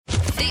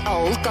The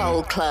Old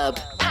Gold Club,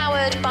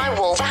 powered by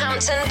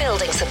Wolverhampton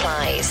Building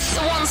Supplies.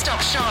 The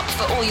one-stop shop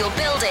for all your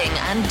building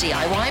and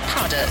DIY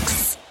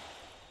products.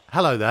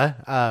 Hello there.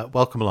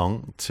 Welcome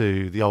along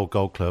to the Old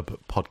Gold Club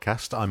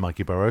podcast. I'm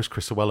Mikey Burrows,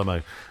 Chris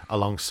Iwelumo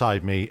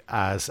alongside me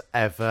as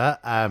ever.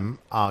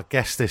 Our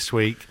guest this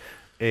week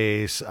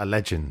is a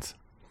legend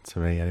to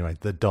me anyway,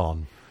 the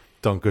Don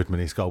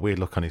Goodman. He's got a weird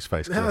look on his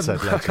face. I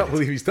can't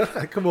believe he's done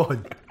that. Come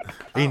on.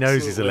 He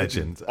knows he's a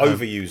legend.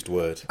 Overused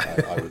word,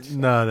 I would say.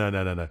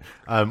 No.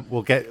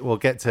 We'll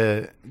get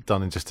to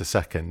Don in just a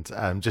second.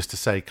 Just to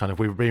say, kind of,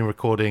 we've been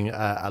recording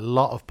a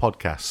lot of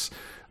podcasts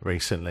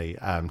recently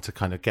to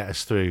kind of get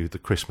us through the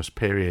Christmas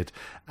period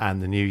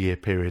and the New Year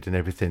period and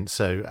everything.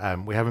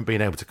 So we haven't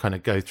been able to kind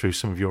of go through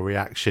some of your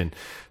reaction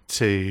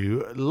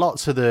to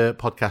lots of the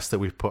podcasts that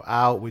we've put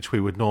out, which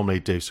we would normally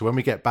do. So when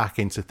we get back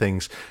into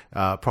things,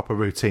 proper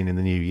routine in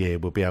the new year,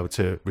 we'll be able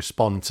to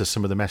respond to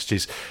some of the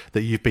messages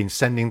that you've been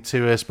sending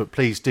to us. But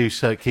please do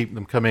so, keep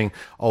them coming.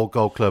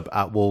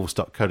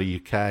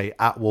 oldgoldclub@wolves.co.uk,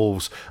 at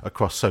Wolves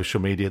across social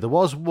media. There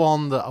was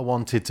one that I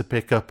wanted to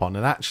pick up on,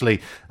 and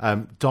actually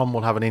Dom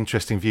will have an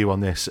interesting view on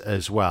this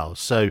as well.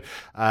 So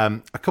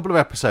a couple of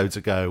episodes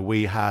ago,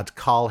 we had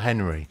Carl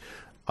Henry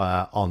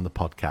on the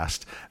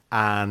podcast,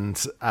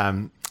 and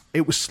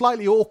it was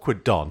slightly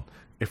awkward, Don,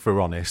 if we're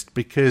honest,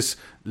 because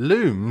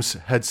Looms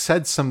had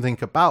said something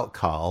about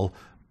Carl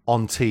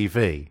on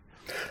TV,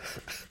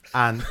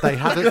 and they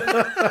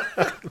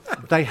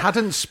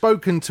hadn't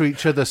spoken to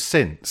each other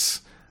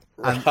since.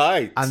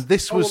 Right. And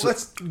this was...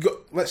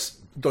 let's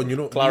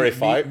Don,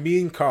 clarify.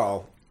 Me and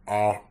Carl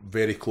are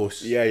very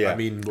close. Yeah. I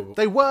mean...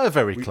 They were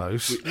very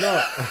close.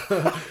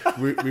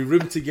 We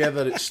roomed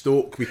together at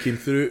Stoke. We came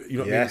through,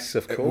 Yes,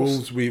 of at course.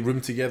 Wolves, we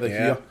roomed together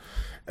here.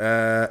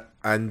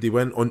 And they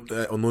went on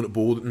loan at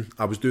Bolton.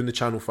 I was doing the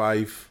Channel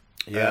 5.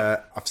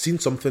 I've seen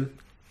something,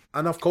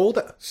 and I've called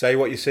it. Say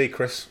what you see,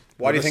 Chris.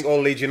 Why do you think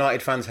all Leeds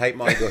United fans hate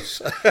my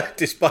guts?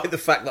 Despite the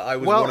fact that I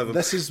was one of them.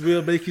 This is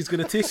where Mikey's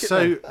going to take it.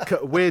 So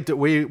we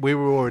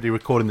were already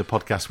recording the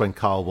podcast when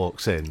Carl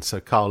walks in. So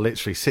Carl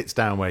literally sits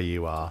down where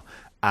you are,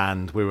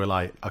 and we were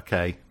like,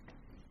 okay,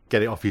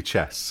 get it off your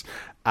chests.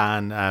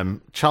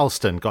 And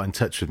Charleston got in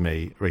touch with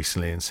me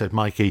recently and said,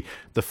 Mikey,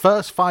 the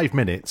first 5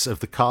 minutes of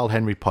the Carl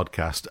Henry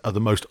podcast are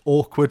the most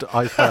awkward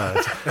I've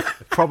heard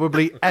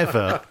probably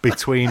ever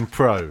between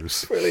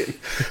pros. Brilliant.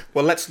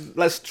 Well,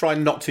 let's try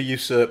not to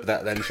usurp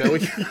that then, shall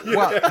we?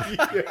 Well,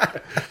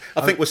 I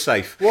think we're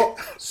safe. What?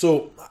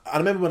 So I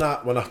remember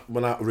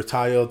when I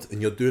retired,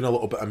 and you're doing a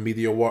little bit of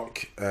media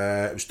work.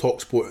 It was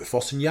TalkSport at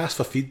first, and you asked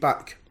for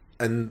feedback,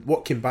 and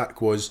what came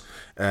back was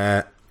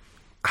I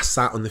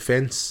sat on the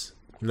fence.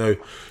 No,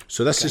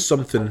 so this is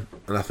something,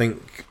 and I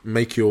think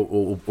Mikey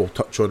will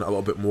touch on it a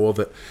little bit more,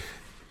 that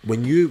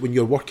when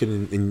you're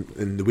working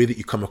in the way that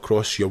you come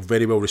across, you're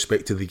very well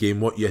respected the game,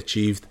 what you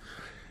achieved.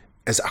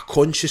 Is it a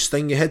conscious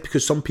thing you had?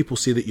 Because some people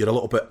say that you're a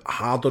little bit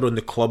harder on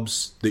the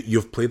clubs that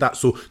you've played at.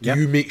 So do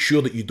you make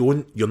sure that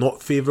you're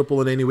not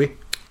favourable in any way?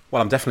 Well,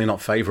 I'm definitely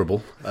not favourable,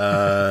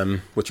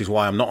 which is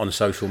why I'm not on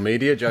social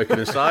media, joking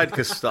aside,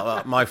 because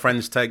my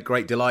friends take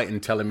great delight in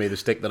telling me the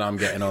stick that I'm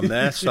getting on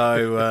there.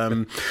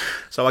 So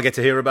I get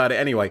to hear about it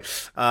anyway.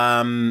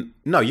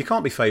 No, you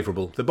can't be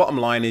favourable. The bottom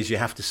line is you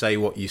have to say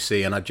what you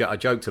see. And I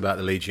joked about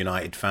the Leeds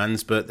United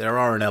fans, but there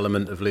are an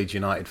element of Leeds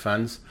United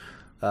fans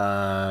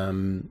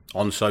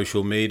on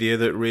social media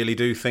that really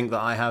do think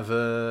that I have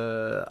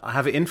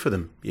it in for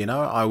them.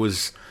 I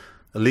was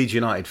a Leeds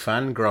United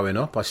fan growing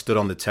up. I stood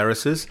on the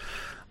terraces.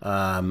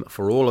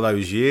 For all of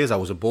those years, I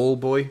was a ball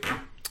boy.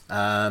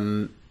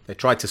 They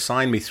tried to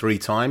sign me 3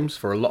 times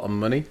for a lot of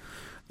money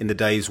in the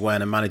days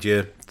when a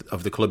manager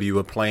of the club you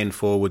were playing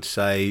for would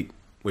say,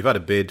 we've had a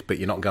bid, but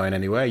you're not going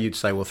anywhere. You'd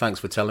say, well, thanks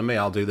for telling me.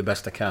 I'll do the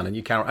best I can. And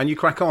you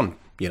crack on.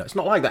 It's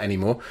not like that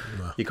anymore.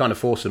 No. You kind of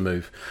force a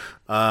move.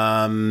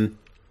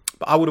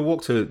 But I would have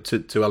walked to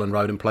Ellen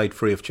Road and played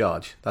free of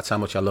charge. That's how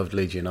much I loved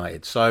Leeds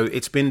United. So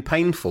it's been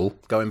painful,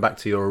 going back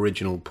to your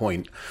original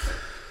point.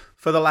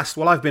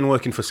 I've been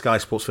working for Sky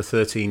Sports for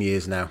 13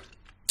 years now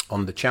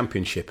on the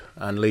Championship,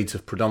 and Leeds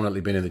have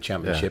predominantly been in the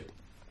Championship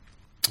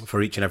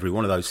for each and every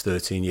one of those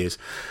 13 years.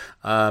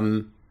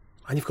 And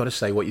you've got to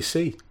say what you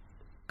see.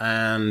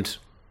 And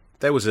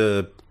there was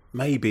there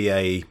have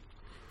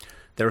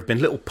been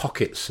little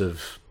pockets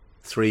of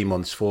 3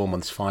 months, 4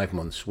 months, 5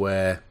 months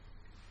where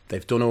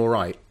they've done all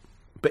right.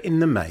 But in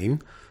the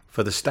main,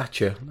 for the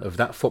stature of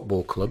that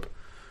football club,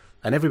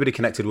 and everybody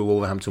connected with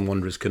Wolverhampton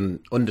Wanderers can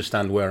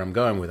understand where I'm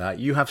going with that.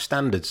 You have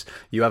standards.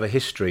 You have a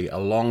history, a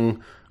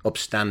long,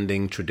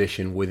 upstanding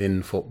tradition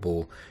within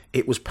football.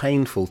 It was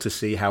painful to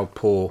see how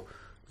poor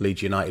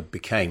Leeds United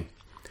became.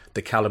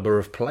 The calibre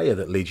of player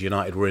that Leeds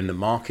United were in the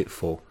market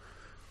for.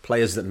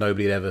 Players that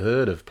nobody had ever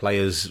heard of.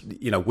 Players,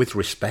 with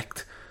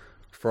respect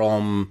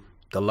from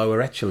the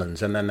lower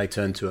echelons. And then they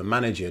turned to a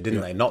manager,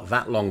 didn't they? Not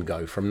that long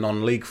ago, from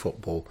non-league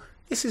football.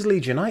 This is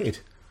Leeds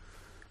United.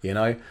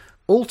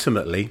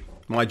 Ultimately,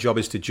 my job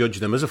is to judge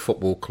them as a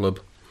football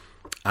club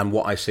and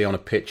what I see on a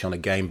pitch on a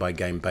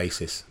game-by-game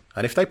basis.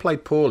 And if they play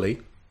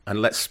poorly,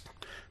 and let's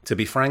To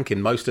be frank,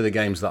 in most of the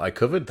games that I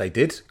covered, they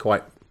did,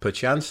 quite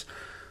perchance.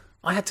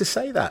 I had to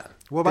say that.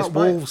 What about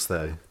Wolves,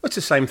 though? It's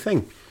the same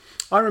thing.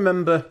 I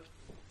remember,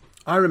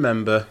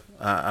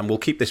 and we'll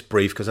keep this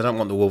brief because I don't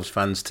want the Wolves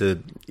fans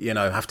to,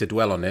 have to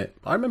dwell on it.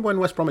 I remember when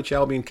West Bromwich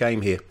Albion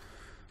came here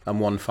and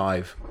won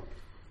 5.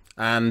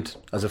 And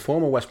as a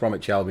former West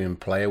Bromwich Albion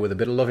player with a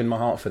bit of love in my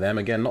heart for them,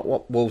 again, not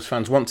what Wolves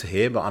fans want to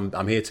hear, but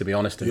I'm here to be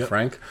honest and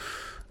frank.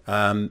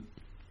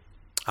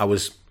 I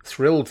was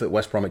thrilled that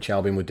West Bromwich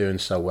Albion were doing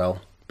so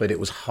well, but it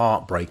was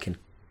heartbreaking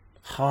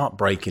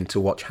to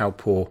watch how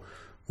poor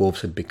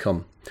Wolves had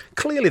become.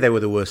 Clearly they were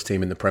the worst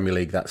team in the Premier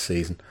League that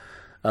season.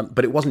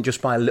 But it wasn't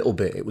just by a little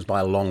bit, it was by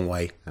a long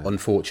way,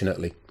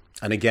 unfortunately.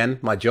 And again,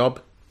 my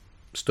job,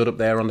 stood up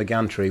there on the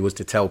gantry, was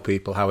to tell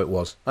people how it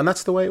was. And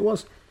that's the way it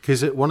was.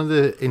 Because one of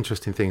the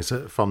interesting things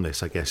from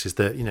this, I guess, is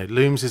that,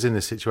 Looms is in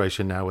this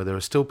situation now where there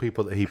are still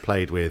people that he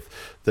played with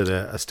that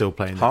are still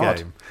playing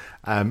the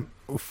game.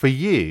 For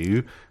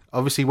you,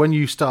 obviously, when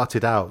you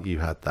started out, you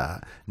had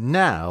that.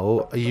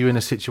 Now, are you in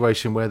a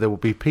situation where there will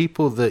be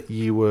people that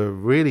you were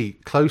really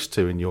close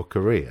to in your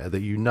career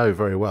that you know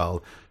very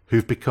well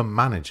who've become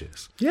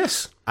managers?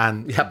 Yes.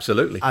 And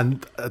absolutely.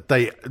 And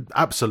they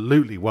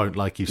absolutely won't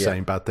like you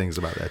saying bad things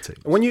about their team.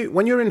 When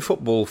you're in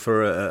football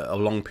for a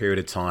long period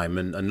of time,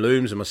 and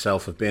Looms and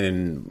myself have been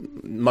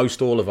in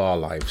most all of our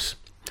lives,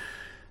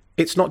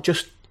 it's not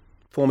just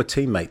former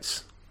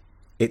teammates.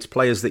 It's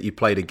players that you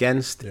played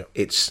against. Yeah.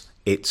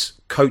 It's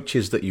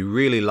coaches that you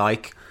really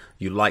like.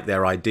 You like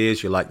their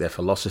ideas. You like their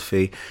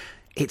philosophy.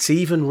 It's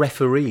even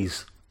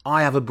referees.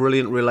 I have a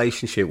brilliant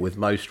relationship with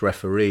most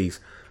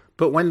referees.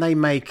 But when they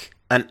make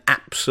an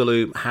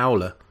absolute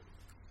howler,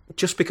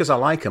 just because I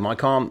like them, I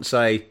can't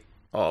say,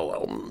 oh,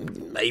 well,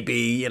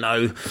 maybe,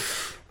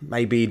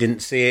 maybe he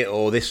didn't see it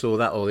or this or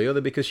that or the other,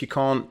 because you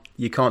can't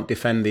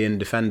defend the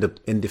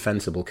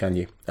indefensible, can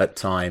you, at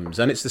times?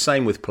 And it's the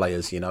same with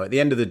players, At the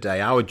end of the day,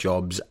 our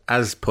jobs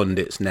as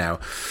pundits now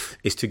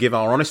is to give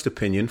our honest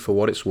opinion for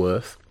what it's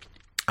worth.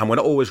 And we're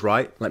not always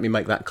right, let me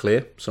make that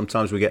clear.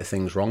 Sometimes we get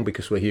things wrong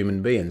because we're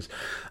human beings.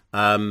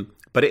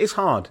 But it is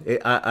hard.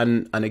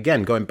 And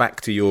again, going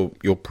back to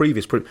your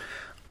previous proof,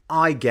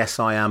 I guess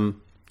I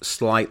am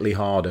slightly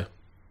harder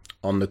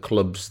on the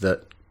clubs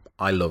that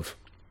I love.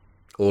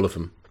 All of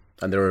them.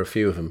 And there are a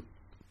few of them.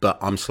 But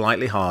I'm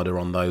slightly harder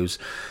on those.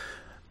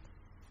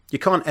 You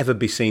can't ever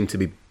be seen to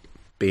be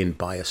being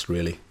biased,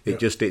 really.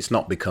 It's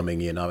not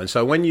becoming, And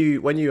so when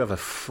you have a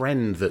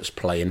friend that's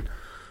playing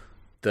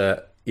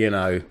that,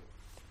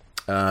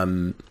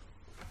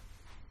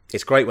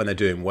 it's great when they're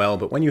doing well,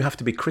 but when you have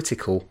to be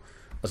critical,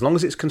 as long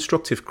as it's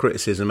constructive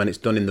criticism and it's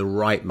done in the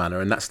right manner,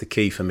 and that's the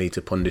key for me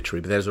to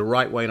punditry. But there's a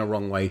right way and a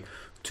wrong way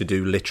to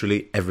do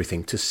literally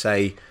everything, to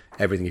say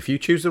everything. If you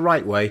choose the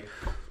right way,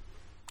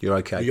 you're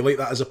okay. Do you like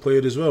that as a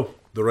player as well?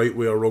 The right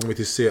way or wrong way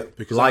to say it?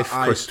 Because I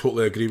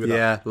totally agree with that.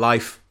 Yeah,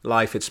 life.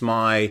 It's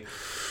my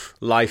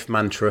life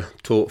mantra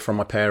taught from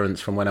my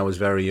parents from when I was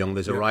very young.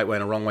 There's a right way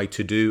and a wrong way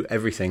to do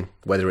everything,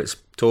 whether it's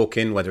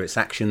talking, whether it's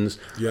actions.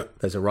 Yeah.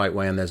 There's a right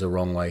way and there's a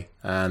wrong way.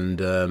 And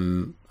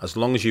as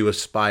long as you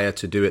aspire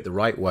to do it the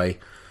right way,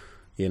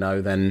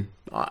 then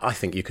I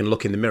think you can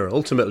look in the mirror.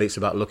 Ultimately, it's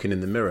about looking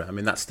in the mirror. I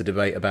mean, that's the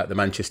debate about the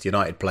Manchester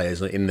United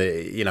players in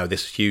the,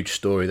 this huge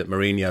story that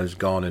Mourinho's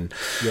gone and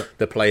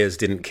the players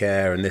didn't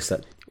care and this,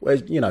 that.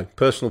 Whereas,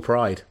 personal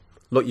pride.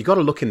 Look, you got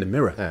to look in the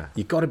mirror. Yeah.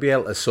 You got to be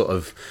able to sort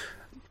of...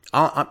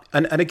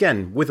 And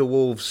again, with the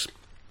Wolves,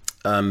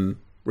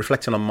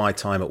 reflecting on my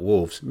time at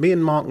Wolves, me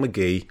and Mark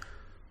McGee,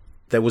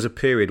 there was a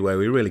period where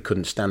we really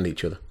couldn't stand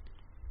each other.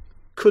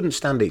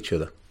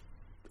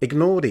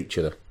 Ignored each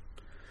other.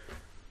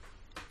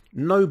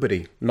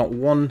 Nobody, not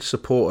one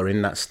supporter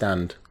in that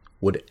stand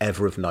would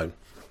ever have known.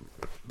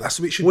 That's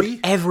what it should be. Would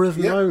ever have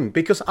known.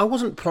 Because I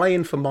wasn't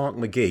playing for Mark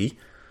McGee.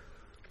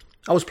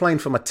 I was playing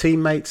for my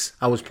teammates,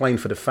 I was playing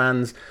for the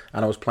fans,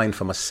 and I was playing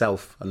for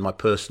myself and my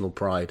personal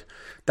pride.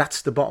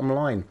 That's the bottom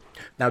line.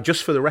 Now,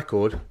 just for the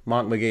record,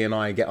 Mark McGee and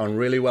I get on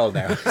really well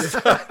now.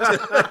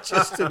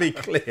 Just to be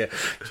clear.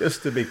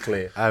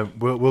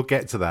 We'll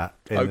get to that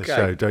in the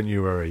show, don't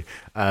you worry.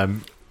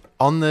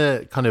 On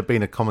the kind of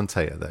being a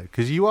commentator, though,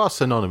 because you are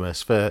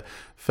synonymous for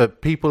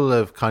people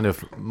of kind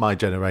of my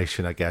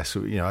generation, I guess.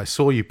 I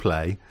saw you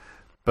play,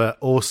 but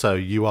also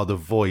you are the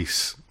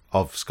voice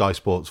of Sky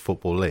Sports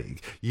Football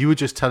League. You were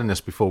just telling us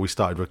before we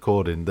started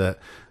recording that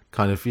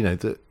kind of,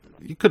 that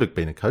you could have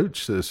been a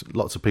coach. There's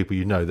lots of people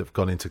that have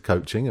gone into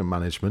coaching and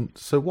management.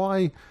 So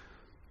why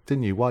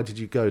didn't you? Why did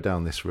you go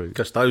down this route?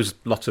 Because those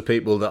lots of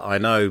people that I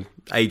know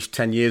aged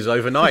 10 years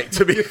overnight,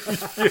 to be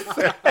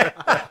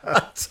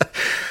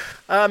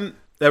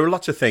there were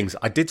lots of things.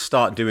 I did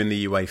start doing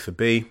the UEFA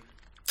B.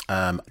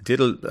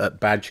 Did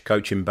a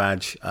coaching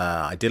badge.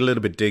 I did a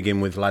little bit digging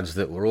with lads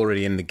that were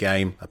already in the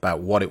game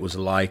about what it was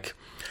like.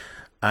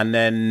 And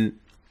then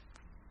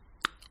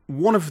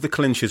one of the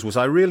clinches was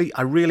I really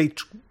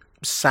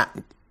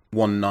sat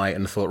one night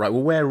and thought, right,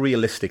 well, where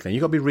realistic then?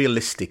 You've got to be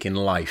realistic in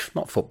life,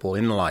 not football,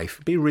 in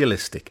life. Be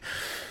realistic.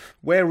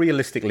 Where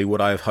realistically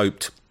would I have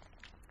hoped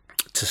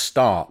to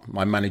start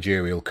my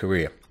managerial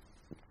career?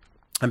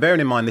 And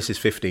bearing in mind, this is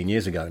 15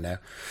 years ago now.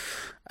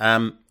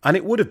 And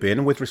it would have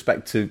been, with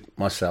respect to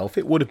myself,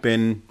 it would have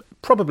been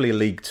probably a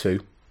League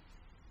Two.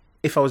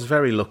 If I was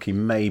very lucky,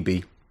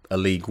 maybe a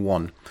League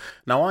One.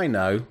 Now, I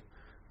know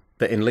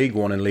that in League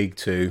One and League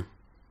Two,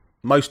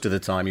 most of the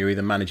time you're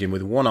either managing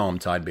with one arm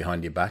tied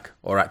behind your back,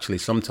 or actually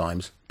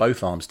sometimes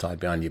both arms tied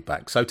behind your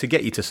back. So to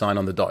get you to sign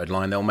on the dotted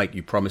line, they'll make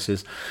you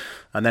promises,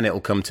 and then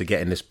it'll come to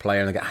getting this player,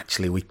 and they go,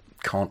 actually, we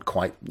can't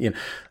quite, you know.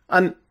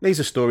 And these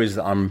are stories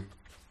that I'm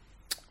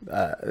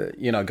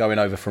going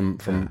over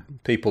from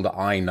people that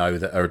I know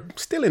that are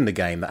still in the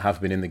game, that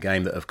have been in the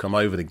game, that have come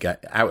over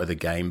out of the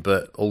game,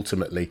 but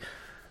ultimately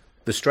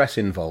the stress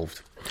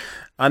involved.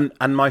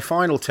 And my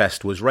final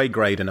test was Ray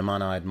Graydon, a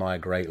man I admire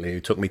greatly, who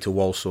took me to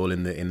Walsall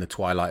in the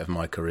twilight of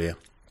my career.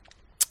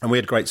 And we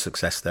had great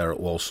success there at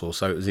Walsall,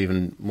 so it was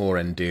even more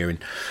endearing.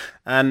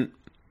 And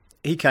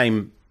he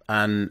came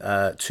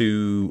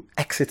to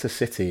Exeter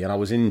City, and I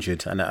was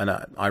injured, and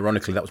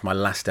ironically that was my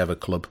last ever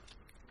club.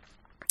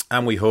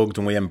 And we hugged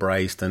and we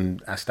embraced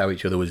and asked how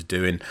each other was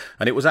doing.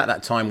 And it was at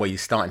that time where you're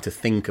starting to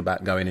think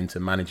about going into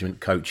management,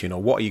 coaching, or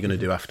what are you going to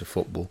do after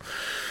football.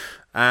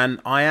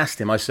 And I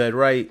asked him, I said,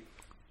 Ray,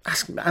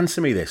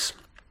 answer me this.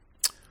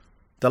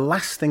 The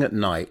last thing at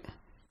night,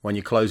 when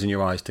you're closing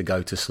your eyes to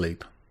go to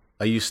sleep,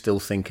 are you still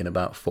thinking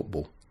about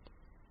football?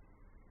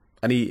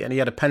 And he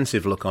had a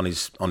pensive look on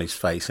his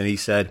face, and he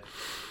said,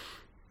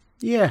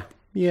 yeah,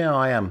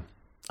 I am.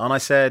 And I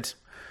said,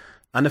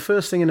 and the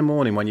first thing in the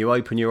morning when you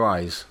open your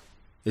eyes,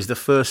 is the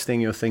first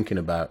thing you're thinking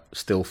about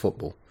still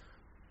football?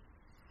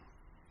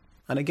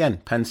 And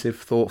again, pensive,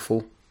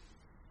 thoughtful.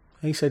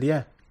 And he said,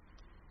 yeah.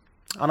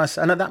 And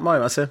at that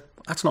moment I said,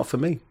 that's not for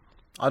me.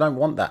 I don't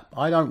want that.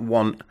 I don't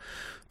want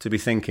to be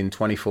thinking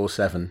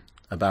 24/7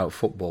 about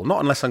football.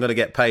 Not unless I'm going to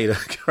get paid a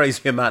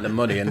crazy amount of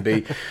money and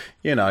be,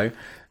 you know.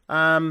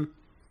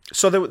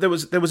 So there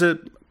was a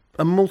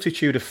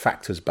multitude of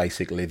factors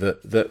basically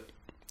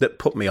that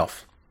put me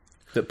off.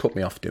 That put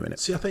me off doing it.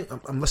 See, I think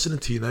I'm listening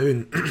to you now,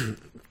 and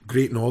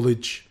great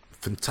knowledge,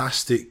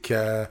 fantastic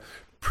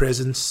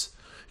presence.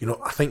 You know,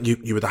 I think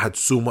you would have had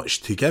so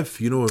much to give.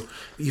 You know,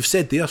 you've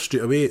said there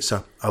straight away it's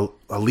a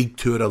League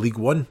Two or a League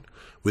One.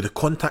 With the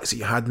contacts that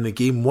you had in the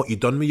game, what you've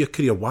done with your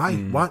career, why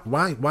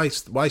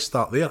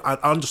start there? I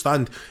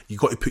understand you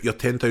got to put your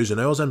 10,000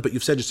 hours in, but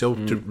you've said yourself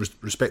to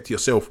respect to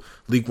yourself,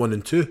 League One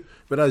and Two.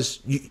 Whereas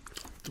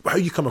how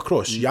you come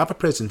across, you have a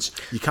presence.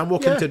 You can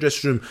walk into a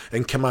dressing room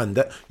and command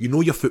it. You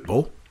know your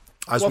football.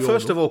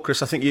 First of all,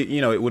 Chris, I think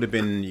you know it would have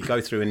been, you go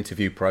through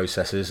interview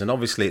processes, and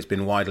obviously it's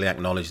been widely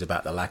acknowledged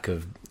about the lack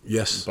of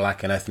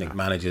black and ethnic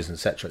managers,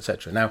 etc.,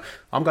 etc. Now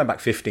I'm going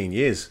back 15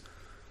 years.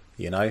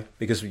 You know,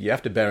 because you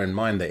have to bear in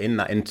mind that in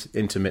that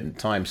intermittent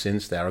time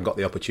since there, I got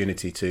the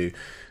opportunity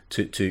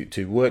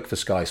to work for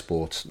Sky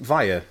Sports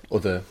via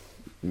other,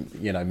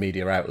 you know,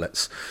 media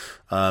outlets.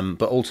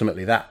 But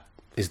ultimately, that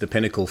is the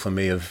pinnacle for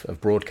me of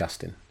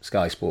broadcasting.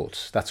 Sky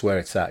Sports, that's where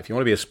it's at. If you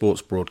want to be a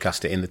sports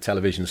broadcaster in the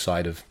television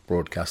side of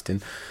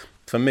broadcasting,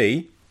 for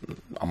me,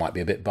 I might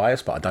be a bit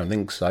biased, but I don't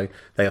think so.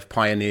 They have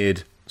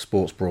pioneered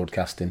sports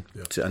broadcasting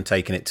and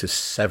taken it to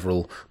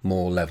several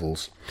more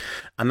levels,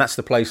 and that's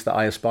the place that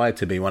I aspired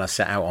to be when I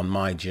set out on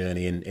my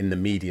journey in the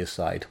media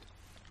side,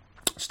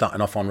 starting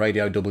off on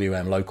Radio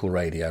WM, local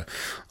radio,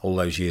 all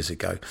those years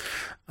ago.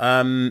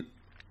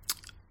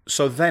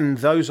 So then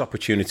those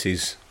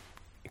opportunities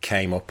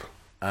came up,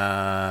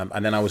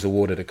 and then I was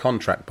awarded a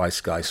contract by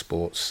Sky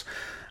Sports,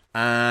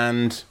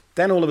 and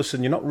then all of a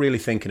sudden you're not really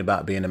thinking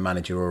about being a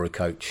manager or a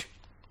coach,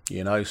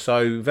 you know.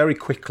 So very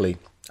quickly.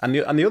 And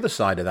the other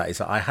side of that is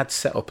that I had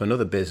set up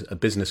another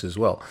business as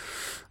well,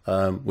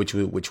 which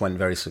went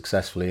very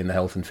successfully in the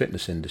health and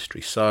fitness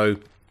industry. So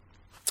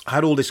I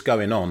had all this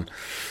going on,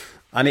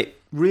 and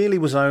it really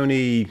was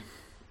only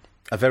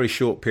a very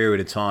short period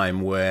of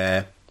time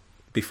where,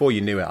 before you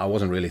knew it, I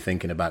wasn't really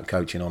thinking about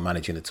coaching or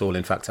managing at all.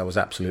 In fact, I was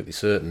absolutely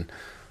certain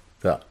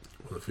that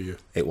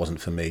it wasn't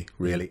for me,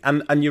 really.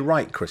 And you're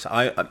right, Chris.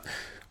 I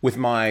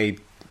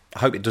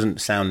hope it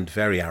doesn't sound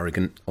very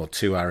arrogant or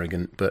too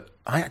arrogant, but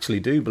I actually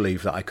do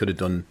believe that I could have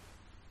done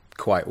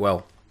quite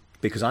well,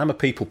 because I'm a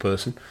people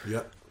person.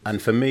 Yeah.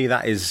 And for me,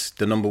 that is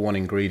the number one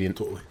ingredient.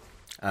 Totally.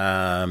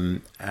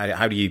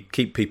 How do you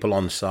keep people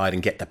on side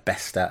and get the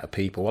best out of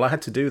people? Well, I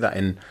had to do that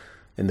in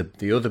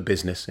the other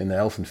business, in the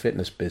health and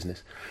fitness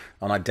business.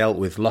 And I dealt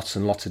with lots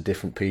and lots of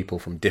different people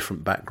from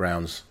different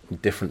backgrounds, from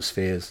different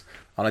spheres.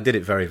 And I did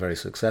it very, very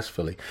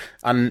successfully.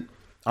 And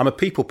I'm a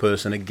people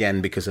person, again,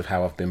 because of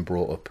how I've been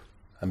brought up.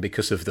 And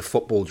because of the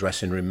football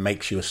dressing room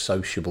makes you a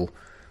sociable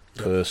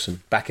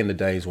person. Back in the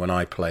days when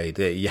I played,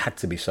 you had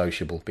to be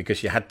sociable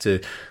because you had to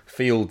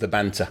feel the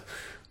banter,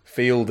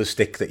 feel the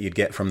stick that you'd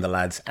get from the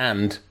lads,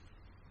 and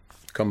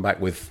come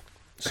back with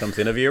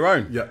something of your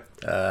own.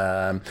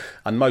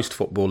 And most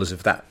footballers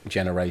of that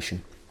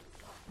generation,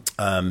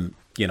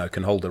 you know,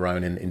 can hold their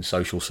own in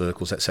social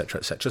circles, etc.,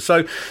 etc.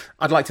 So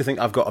I'd like to think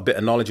I've got a bit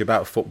of knowledge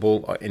about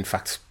football. In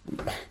fact,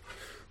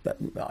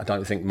 I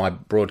don't think my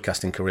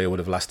broadcasting career would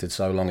have lasted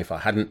so long if I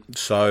hadn't.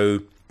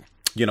 So,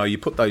 you know, you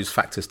put those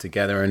factors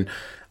together, and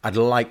I'd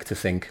like to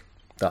think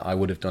that I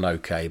would have done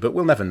okay. But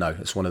we'll never know.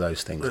 It's one of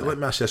those things. Let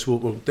me ask this.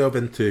 We'll delve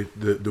into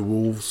the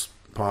Wolves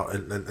part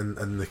in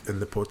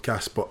the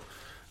podcast. But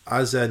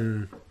as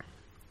in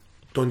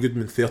Don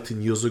Goodman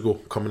 13 years ago,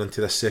 coming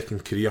into this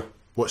second career,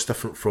 what's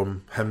different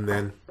from him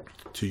then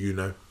to you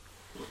now?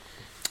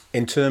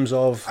 In terms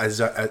of as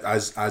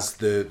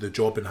the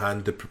job in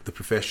hand, the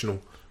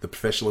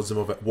professionalism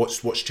of it,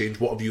 what's changed?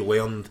 What have you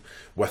learned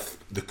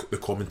with the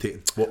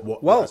commentating?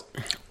 What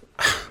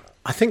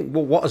I think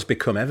what has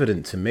become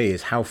evident to me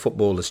is how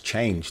football has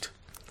changed.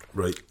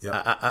 Right.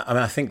 Yeah. I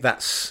mean, I think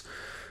that's,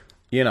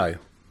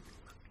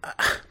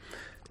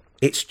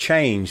 it's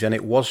changed, and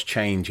it was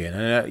changing.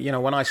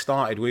 And when I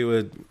started, we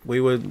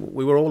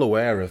were all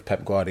aware of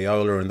Pep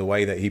Guardiola and the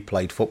way that he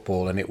played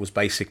football, and it was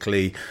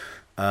basically,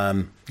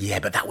 but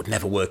that would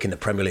never work in the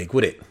Premier League,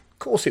 would it?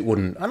 Of course it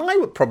wouldn't. And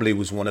I probably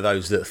was one of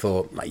those that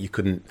thought you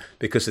couldn't,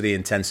 because of the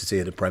intensity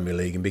of the Premier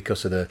League and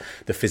because of the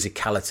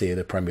physicality of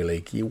the Premier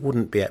League,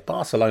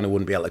 Barcelona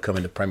wouldn't be able to come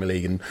in the Premier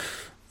League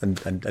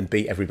and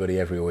beat everybody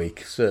every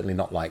week. Certainly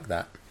not like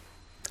that.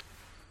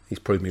 He's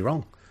proved me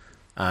wrong.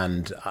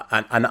 And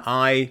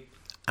I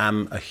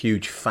am a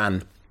huge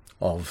fan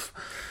of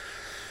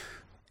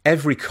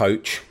every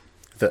coach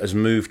that has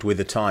moved with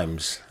the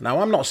times. Now,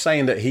 I'm not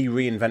saying that he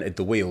reinvented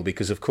the wheel,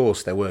 because of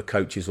course there were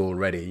coaches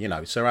already.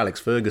 Sir Alex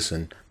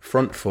Ferguson,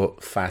 front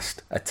foot,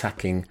 fast,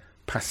 attacking,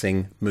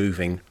 passing,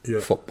 moving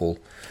football.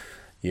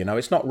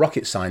 It's not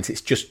rocket science. It's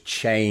just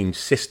change.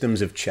 Systems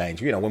have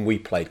changed. When we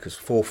played, because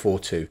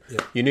 4-4-2,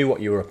 you knew what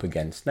you were up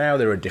against. Now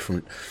there are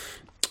different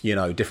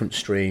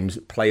streams.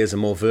 Players are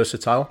more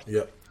versatile.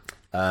 Yeah.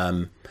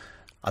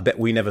 I bet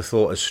we never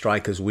thought as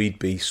strikers we'd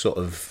be sort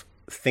of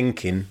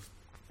thinking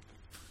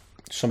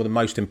some of the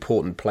most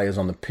important players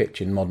on the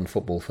pitch in modern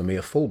football for me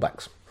are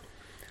fullbacks.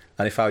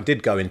 And if I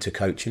did go into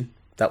coaching,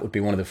 that would be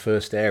one of the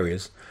first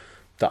areas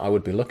that I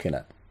would be looking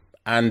at.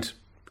 And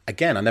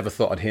again, I never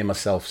thought I'd hear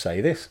myself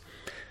say this.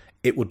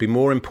 It would be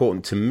more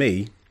important to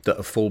me that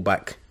a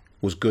fullback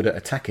was good at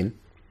attacking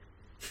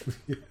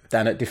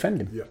than at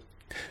defending. Yeah.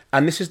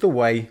 And this is the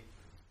way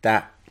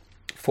that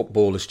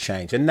football has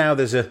changed. And now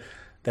there's a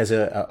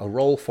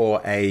role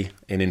for in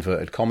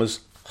inverted commas,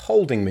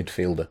 holding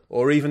midfielder,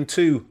 or even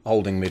two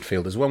holding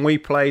midfielders. When we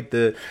played,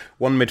 the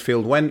one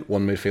midfield went,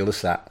 one midfielder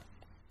sat.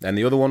 Then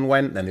the other one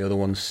went, then the other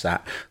one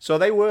sat. So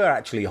they were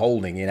actually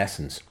holding in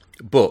essence.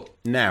 But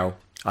now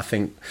I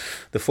think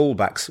the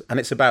fullbacks, and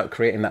it's about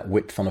creating that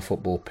width on a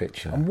football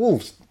pitch. And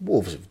Wolves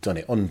have done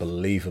it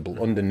unbelievable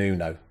under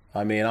Nuno.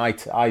 I mean, I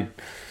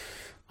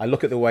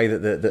look at the way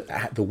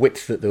that the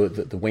width that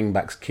the wing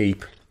backs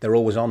keep. They're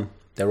always on.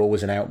 They're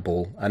always an out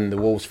ball. And the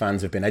Wolves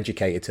fans have been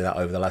educated to that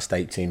over the last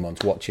 18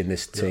 months, watching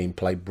this team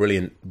play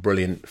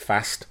brilliant,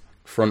 fast,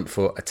 front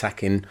foot,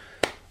 attacking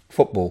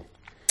football.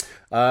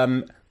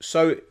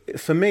 So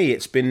for me,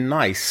 it's been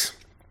nice,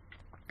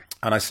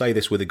 and I say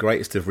this with the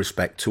greatest of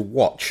respect, to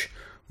watch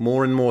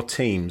more and more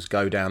teams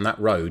go down that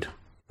road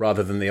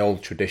rather than the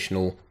old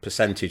traditional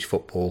percentage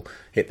football,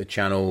 hit the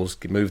channels,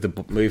 move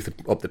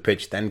up the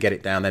pitch, then get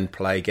it down, then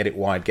play, get it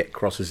wide, get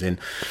crosses in.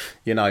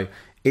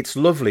 It's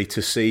lovely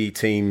to see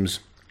teams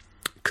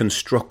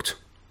construct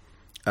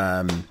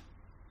and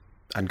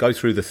go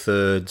through the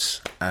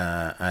thirds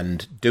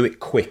and do it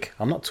quick.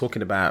 I'm not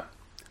talking about,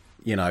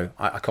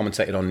 I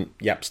commentated on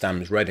Jaap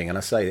Stam's Reading, and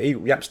I say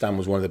Jaap Stam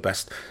was one of the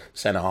best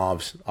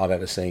centre-halves I've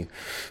ever seen.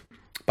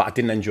 But I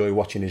didn't enjoy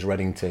watching his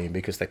Reading team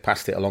because they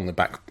passed it along the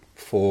back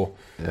four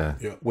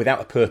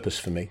without a purpose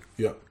for me.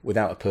 Yeah.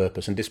 Without a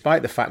purpose. And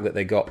despite the fact that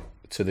they got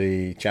to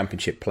the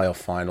Championship playoff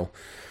final,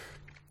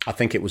 I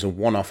think it was a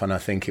one-off, and I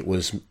think it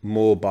was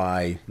more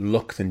by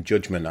luck than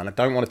judgment. And I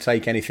don't want to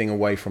take anything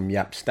away from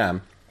Jaap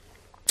Stam,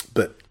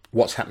 but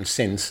what's happened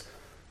since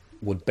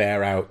would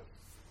bear out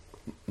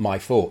my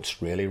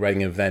thoughts, really.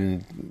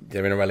 Reading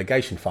they're in a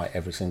relegation fight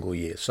every single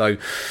year. So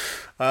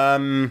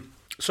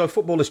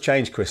football has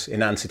changed, Chris,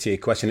 in answer to your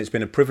question. It's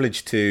been a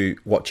privilege to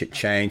watch it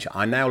change.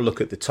 I now look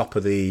at the top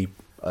of the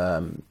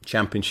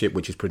Championship,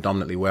 which is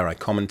predominantly where I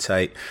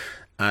commentate,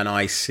 and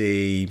I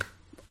see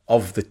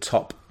of the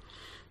top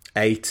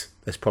 8,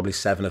 there's probably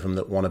 7 of them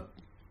that want to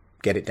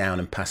get it down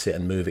and pass it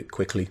and move it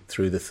quickly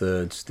through the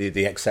thirds.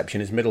 The exception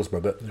is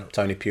Middlesbrough, but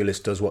Tony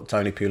Pulis does what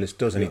Tony Pulis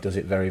does, and he does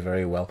it very,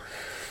 very well.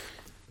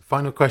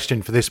 Final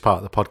question for this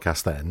part of the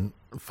podcast then,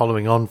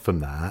 following on from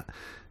that,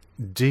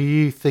 do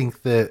you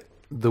think that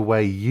the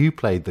way you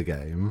played the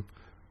game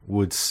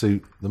would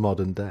suit the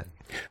modern day?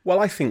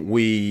 Well, I think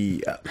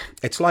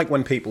it's like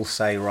when people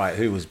say, right,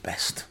 who was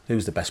best?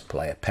 Who's the best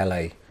player?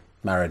 Pele,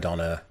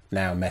 Maradona,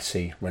 now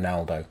Messi,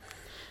 Ronaldo.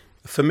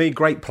 For me,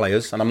 great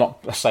players, and I'm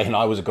not saying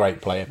I was a great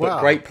player, but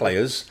great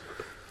players,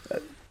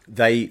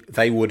 they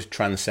would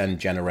transcend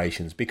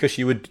generations, because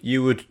you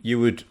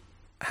would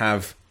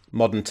have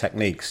modern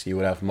techniques, you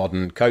would have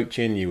modern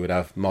coaching, you would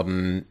have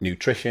modern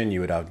nutrition, you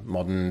would have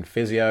modern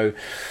physio.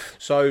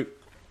 So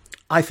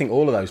I think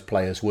all of those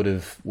players would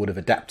have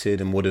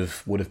adapted and would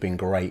have been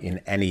great in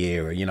any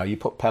era. You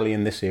put Pele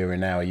in this era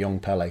now, a young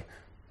Pele,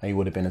 he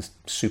would have been a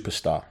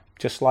superstar.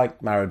 Just like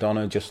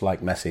Maradona, just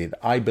like Messi.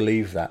 I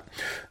believe that.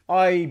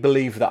 I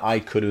believe that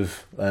I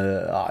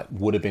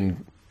would have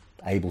been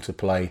able to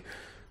play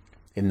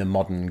in the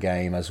modern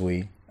game as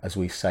we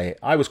say it.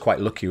 I was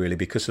quite lucky, really,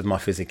 because of my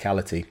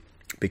physicality,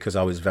 because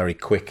I was very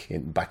quick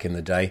back in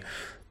the day.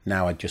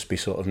 Now I'd just be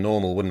sort of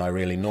normal, wouldn't I?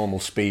 Really normal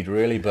speed,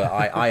 really. But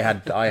I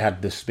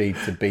had the speed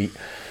to beat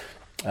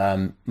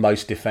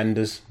most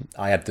defenders.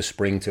 I had the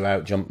spring to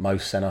out-jump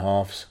most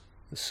centre-halves.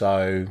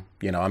 So,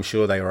 I'm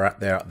sure they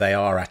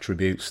are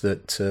attributes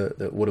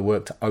that would have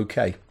worked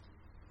okay.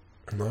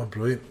 No,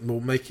 brilliant. Well,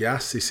 Mikey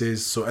asks, he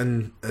says, so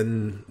in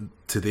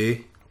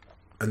today,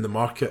 in the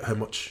market, how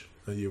much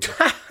are you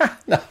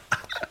worth? No.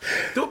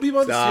 Don't be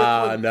one.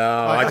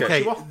 No.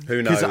 Okay,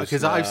 who knows?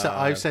 Because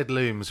I've said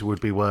Looms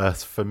would be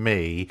worth, for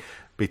me,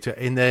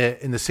 in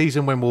the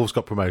season when Wolves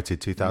got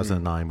promoted,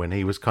 2009, when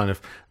he was kind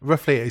of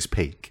roughly at his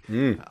peak,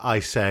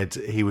 I said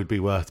he would be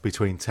worth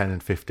between 10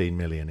 and 15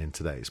 million in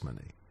today's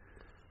money.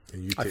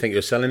 I think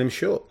you're selling him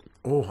short.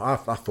 Oh, I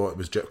thought it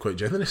was quite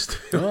generous.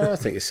 I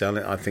think you're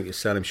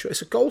selling him short.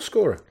 It's a goal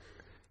scorer.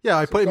 Yeah,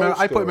 I put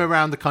him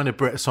around the kind of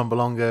Britt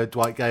Assombalonga,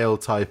 Dwight Gale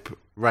type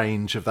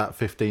range of that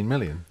 15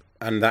 million.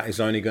 And that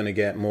is only going to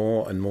get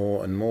more and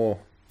more and more,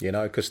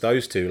 because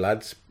those two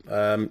lads,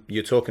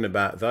 you're talking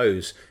about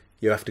those,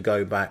 you have to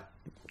go back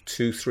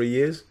 2-3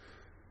 years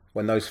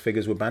when those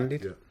figures were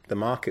bandied. Yeah. The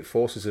market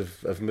forces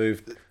have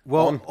moved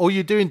on. All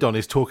you're doing, Don,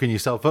 is talking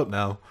yourself up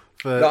now.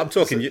 No, I'm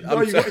talking.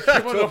 I'm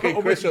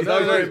talking Chris. Don't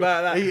worry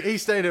about that.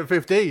 He's staying at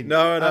 15.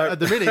 No. At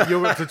the minute,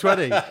 you're up to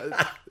 20.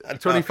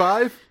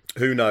 25?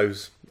 Who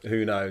knows?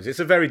 It's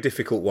a very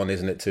difficult one,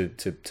 isn't it,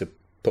 to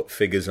put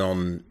figures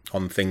on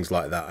things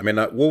like that. I mean,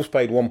 Wolves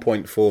paid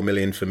 1.4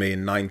 million for me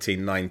in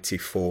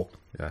 1994.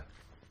 Yeah.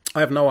 I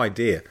have no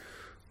idea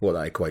what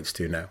that equates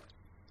to now,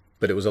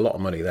 but it was a lot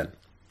of money then.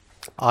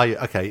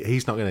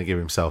 He's not going to give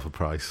himself a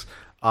price.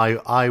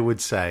 I would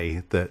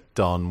say that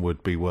Don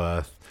would be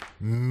worth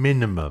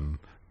minimum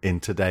in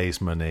today's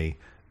money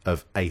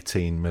of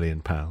 £18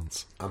 million.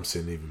 I'm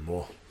saying even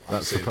more.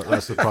 That's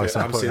the price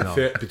I'm putting on.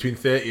 Between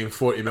 30 and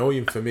 40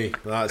 million for me.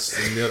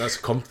 That's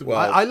comfortable.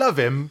 I love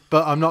him,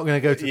 but I'm not going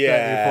to go to 30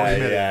 or 40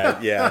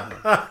 million.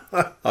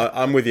 Yeah.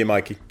 I'm with you,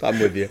 Mikey. I'm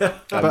with you.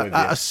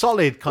 A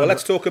solid kind of... Well,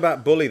 let's talk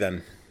about Bully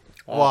then.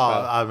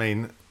 I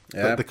mean,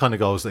 the kind of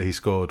goals that he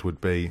scored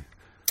would be...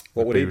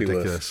 What would he be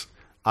ridiculous.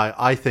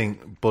 I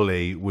think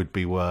Bully would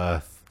be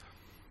worth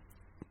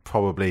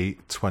probably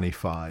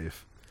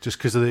 25, just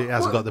because he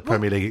hasn't got the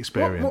Premier League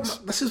experience.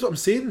 This is what I'm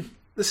saying.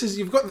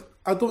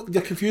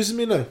 You're confusing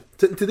me now.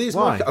 In today's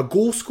market, a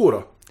goal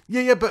scorer.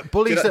 Yeah, but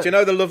Bully's... Do you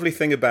know the lovely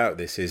thing about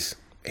this is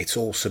it's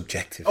all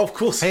subjective. Of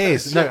course it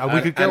is. No,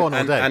 we could go on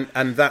all day.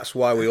 And that's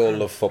why we all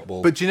love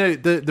football. But do you know,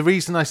 the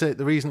reason I say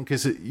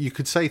because you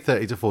could say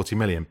 30 to 40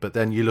 million, but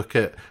then you look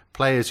at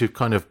players who've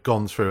kind of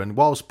gone through, and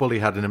whilst Bully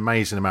had an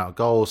amazing amount of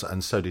goals,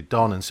 and so did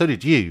Don, and so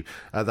did you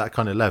at that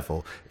kind of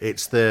level,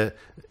 it's the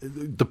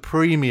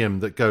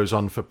premium that goes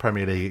on for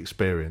Premier League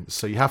experience.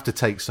 So you have to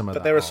take some of that.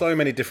 But there are so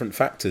many different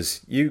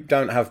factors. You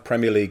don't have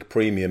Premier League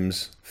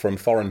premiums from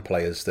foreign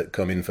players that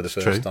come in for the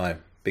first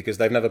time, because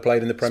they've never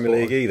played in the Premier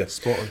League either.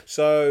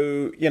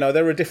 So,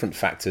 there are different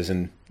factors,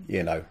 and,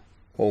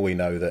 all we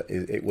know that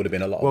it would have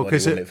been a lot of money,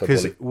 wouldn't it, for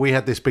Bully? Because we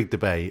had this big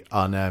debate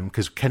on,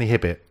 because Kenny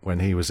Hibbett, when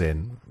he was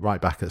in,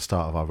 right back at the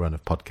start of our run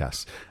of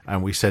podcasts,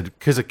 and we said,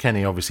 because of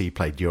Kenny, obviously he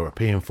played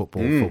European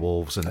football for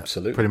Wolves, and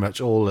absolutely, pretty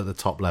much all at the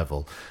top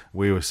level,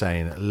 we were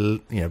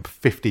saying,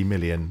 50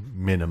 million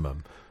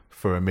minimum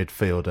for a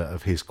midfielder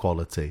of his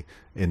quality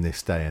in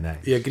this day and age.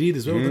 He agreed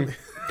as well, didn't he?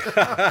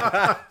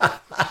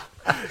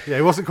 Yeah,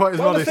 he wasn't quite as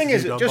modest. The thing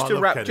is, just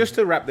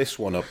to wrap this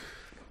one up,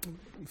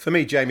 for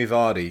me, Jamie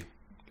Vardy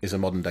is a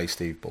modern day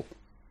Steve Bull.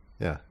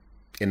 Yeah,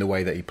 in the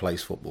way that he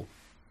plays football,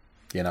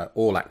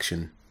 all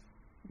action.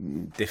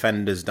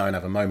 Defenders don't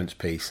have a moment's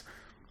peace,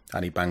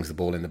 and he bangs the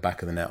ball in the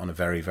back of the net on a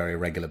very, very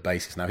regular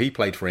basis. Now, he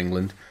played for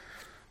England,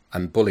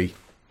 and Bully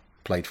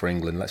played for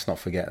England. Let's not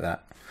forget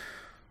that.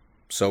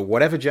 So,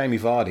 whatever Jamie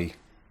Vardy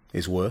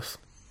is worth,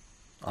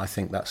 I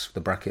think that's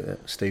the bracket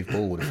that Steve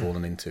Bull would have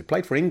fallen into.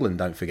 Played for England,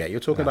 don't forget. You're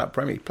talking about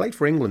Premier. Played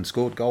for England,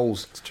 scored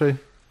goals. It's true.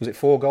 Was it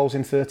 4 goals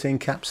in 13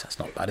 caps? That's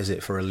not bad, is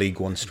it, for a League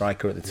One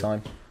striker at the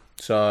time?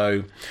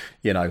 So,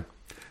 The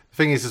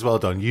thing is, as well,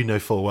 Don, you know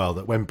full well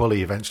that when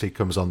Bully eventually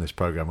comes on this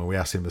programme and we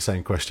ask him the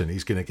same question,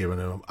 he's going to give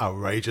an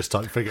outrageous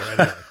type figure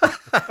anyway.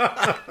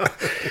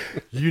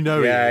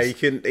 Yeah, he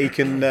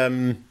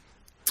can.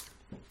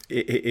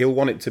 He'll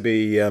want it to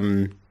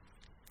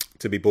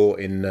be bought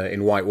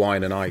in white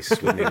wine and ice,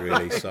 wouldn't he?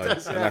 Really? So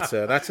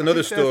that's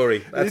another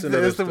story. It's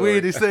the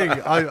weirdest thing.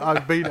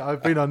 I've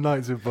been on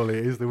nights with Bully.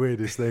 It is the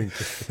weirdest thing.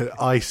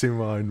 Ice in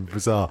wine,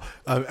 bizarre.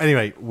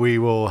 Anyway, we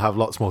will have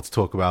lots more to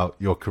talk about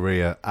your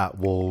career at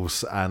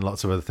Wolves and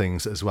lots of other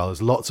things, as well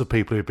as lots of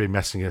people who've been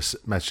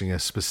messaging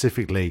us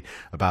specifically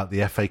about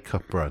the FA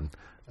Cup run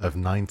of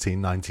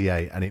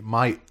 1998, and it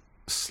might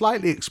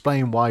slightly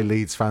explain why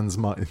Leeds fans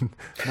might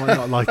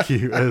not like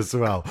you as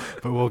well,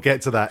 but we'll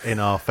get to that in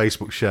our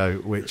Facebook show,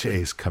 which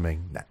is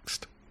coming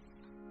next.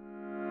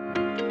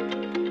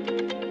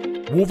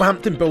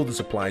 Wolverhampton Building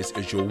Supplies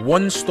is your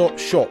one-stop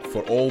shop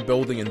for all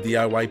building and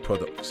DIY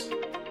products.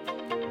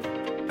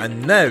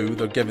 And now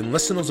they're giving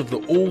listeners of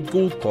the Old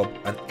Gold Club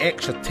an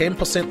extra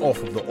 10%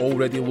 off of the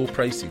already low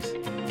prices.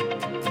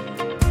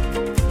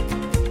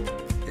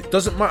 It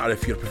doesn't matter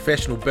if you're a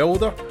professional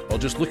builder or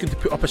just looking to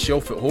put up a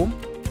shelf at home.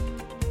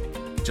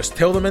 Just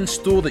tell them in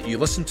store that you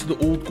listen to the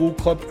Old Gold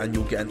Club and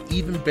you'll get an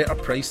even better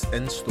price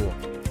in store.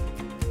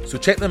 So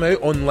check them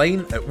out online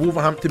at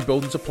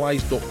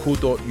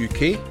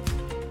wolverhamptonbuildingsupplies.co.uk.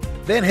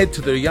 Then head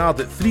to their yard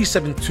at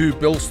 372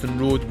 Bilston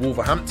Road,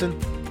 Wolverhampton,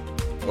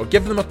 or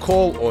give them a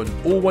call on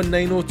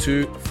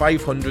 01902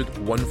 500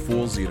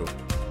 140.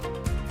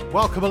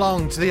 Welcome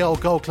along to the Old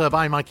Gold Club.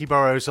 I'm Mikey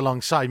Burrows.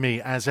 Alongside me,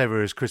 as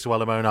ever, is Chris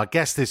Iwelumo. And our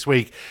guest this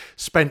week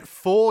spent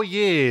 4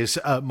 years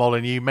at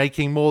Molineux,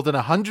 making more than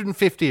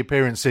 150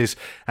 appearances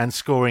and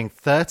scoring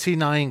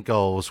 39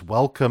 goals.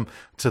 Welcome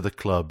to the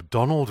club,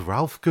 Donald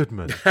Ralph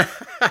Goodman,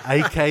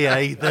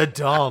 a.k.a. The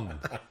Don.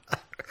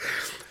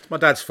 My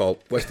dad's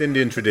fault. West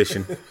Indian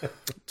tradition.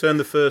 Turn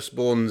the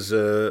firstborn's,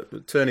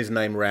 turn his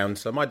name round.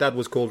 So my dad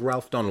was called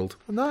Ralph Donald.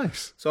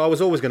 Nice. So I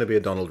was always going to be a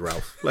Donald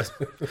Ralph.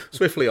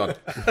 Swiftly on.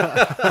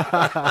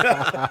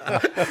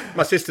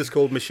 My sister's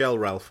called Michelle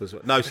Ralph as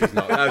well. No, she's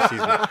not.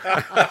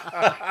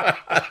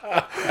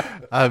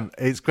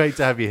 It's great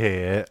to have you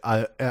here.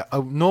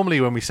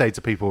 Normally when we say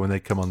to people when they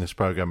come on this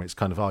programme, it's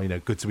kind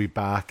of, good to be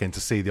back and to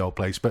see the old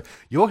place. But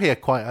you're here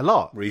quite a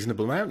lot.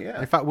 Reasonable amount, yeah.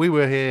 In fact, we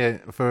were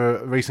here for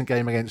a recent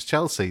game against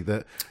Chelsea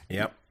that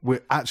we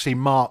actually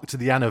marked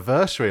the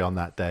anniversary on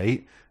that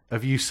date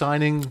of you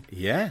signing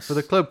for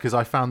the club, because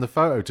I found the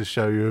photo to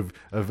show you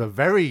of a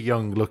very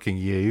young-looking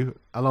you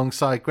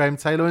alongside Graham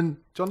Taylor and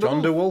John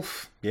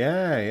DeWolf.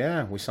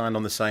 Yeah. We signed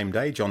on the same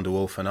day, John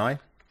DeWolf and I.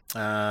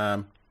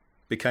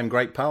 Became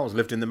great pals.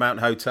 Lived in the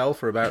Mountain Hotel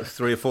for about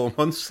 3 or 4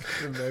 months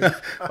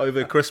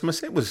over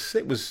Christmas. It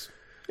was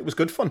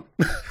good fun.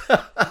 It's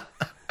a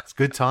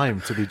good time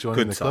to be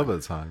joining the club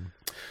at the time.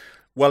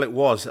 Well, it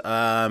was.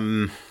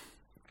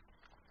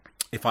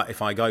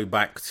 If I go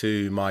back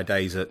to my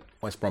days at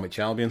West Bromwich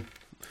Albion,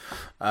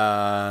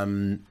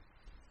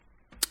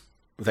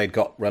 they'd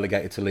got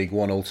relegated to League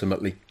One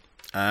ultimately,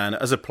 and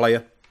as a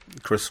player,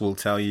 Chris will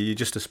tell you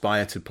just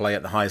aspire to play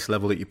at the highest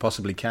level that you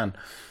possibly can.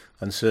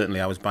 And certainly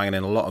I was banging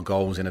in a lot of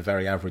goals in a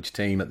very average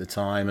team at the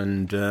time.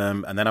 And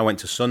then I went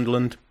to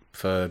Sunderland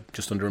for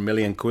just under £1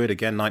 million,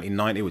 again,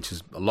 1990, which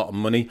is a lot of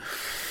money,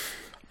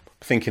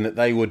 thinking that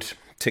they would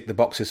tick the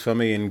boxes for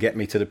me and get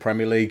me to the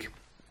Premier League.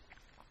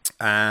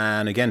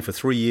 And again, for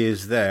 3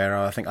 years there,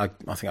 I think I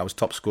was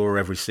top scorer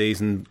every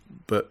season,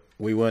 but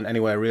we weren't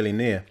anywhere really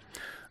near.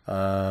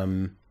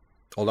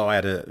 Although I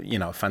had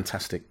a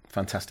fantastic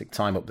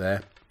time up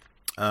there.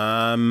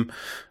 And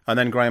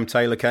then Graham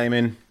Taylor came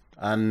in,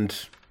 and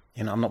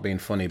I'm not being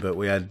funny, but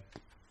we had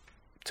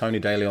Tony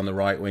Daly on the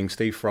right wing,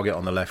 Steve Froggatt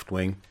on the left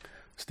wing,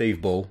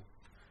 Steve Bull,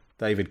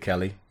 David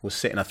Kelly was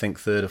sitting, I think,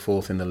 3rd or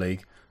 4th in the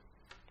league.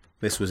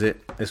 This was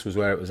it. This was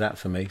where it was at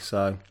for me.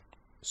 So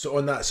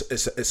on that,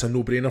 it's a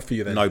no-brainer for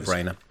you then?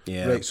 No-brainer,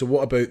 yeah. Right, so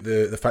what about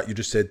the fact you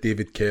just said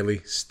David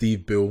Kelly,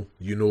 Steve Bull,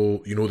 you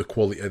know the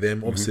quality of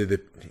them. Obviously,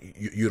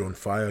 you're on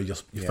fire. You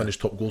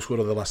finished top goal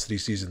scorer the last 3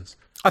 seasons.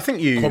 I think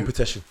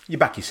competition. You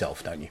back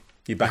yourself, don't you?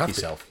 You back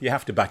yourself. You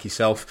have to back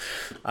yourself.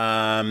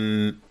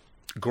 Graham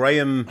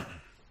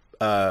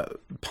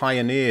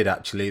pioneered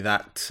actually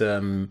that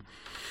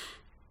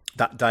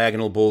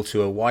diagonal ball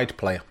to a wide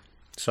player.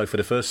 So for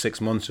the first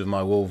 6 months of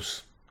my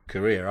Wolves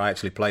career, I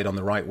actually played on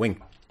the right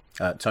wing.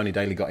 Tony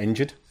Daly got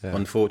injured,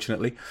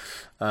 unfortunately.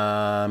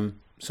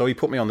 So he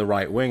put me on the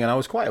right wing, and I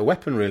was quite a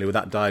weapon really with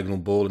that diagonal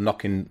ball and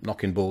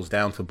knocking balls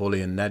down for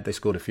Bully and Ned. They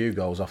scored a few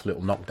goals off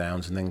little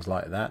knockdowns and things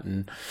like that.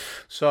 And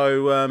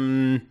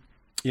so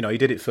he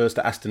did it first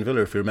at Aston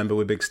Villa, if you remember,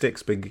 with Big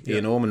Sticks,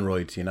 Ian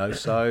Ormonroyd.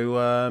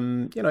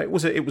 So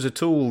it was a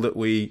tool that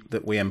we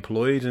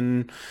employed,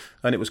 and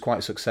it was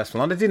quite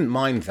successful, and I didn't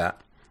mind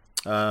that.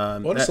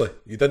 Honestly,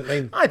 you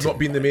didn't mind not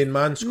being the main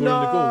man scoring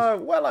the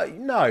goals? Well,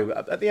 no.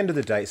 At the end of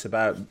the day, it's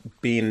about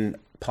being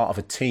part of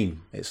a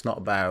team. It's not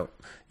about,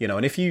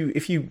 and if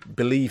you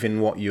believe in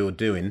what you're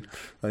doing,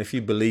 and if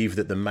you believe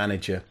that the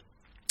manager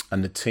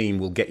and the team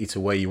will get you to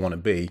where you want to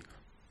be,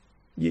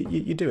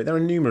 you do it. There are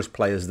numerous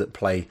players that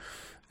play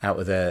out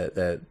of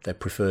their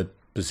preferred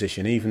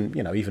position. Even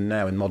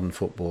now in modern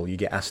football, you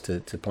get asked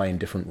to play in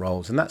different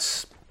roles, and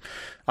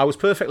I was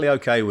perfectly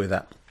okay with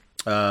that.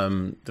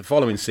 The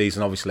following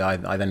season, obviously,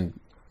 I then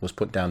was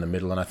put down the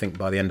middle, and I think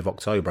by the end of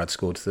October I'd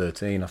scored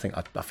 13. I think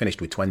I finished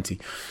with 20,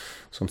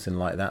 something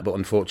like that. But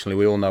unfortunately,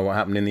 we all know what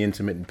happened in the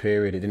intermittent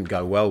period. It didn't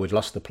go well. We'd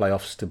lost the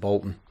playoffs to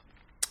Bolton,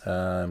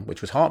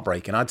 which was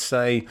heartbreaking. I'd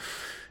say,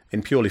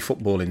 in purely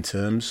footballing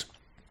terms,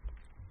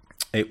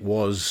 it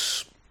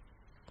was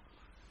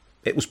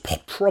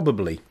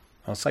probably,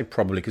 I'll say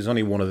probably because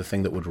only one other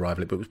thing that would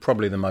rival it, but it was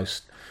probably the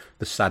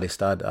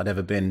saddest I'd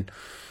ever been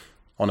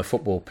on a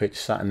football pitch,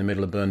 sat in the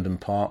middle of Burndon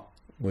Park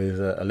with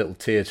a little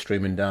tear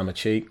streaming down my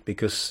cheek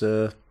because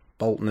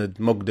Bolton had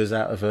mugged us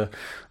out of a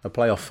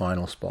playoff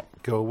final spot.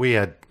 Well, we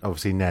had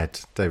obviously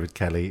David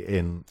Kelly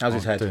in How's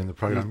his head? doing the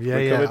programme.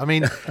 Recovered? I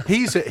mean,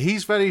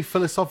 he's very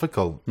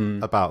philosophical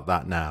about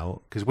that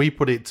now, because we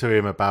put it to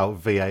him about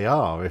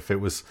VAR if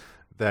it was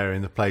there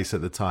in the place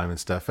at the time and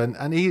stuff,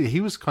 and he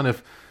was kind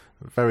of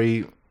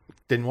very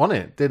didn't want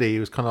it, did he? He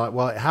was kind of like,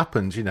 well, it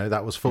happened,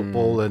 that was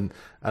football, and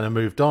I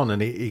moved on,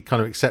 and he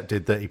kind of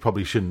accepted that he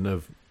probably shouldn't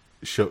have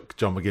shook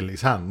John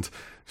McGinley's hand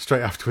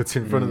straight afterwards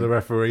in front of the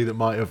referee that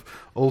might have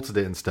altered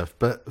it and stuff.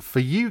 But for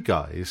you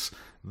guys,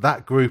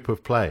 that group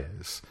of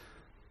players,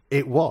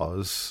 it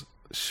was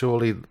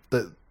surely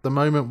the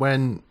moment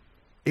when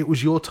it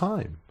was your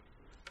time.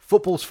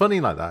 Football's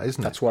funny like that,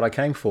 isn't it? That's what I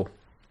came for,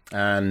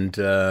 and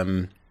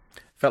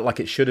felt like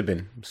it should have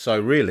been. So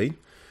really,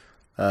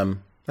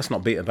 let's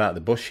not beat about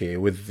the bush here.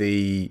 With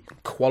the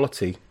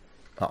quality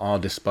at our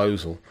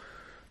disposal,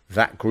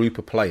 that group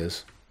of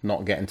players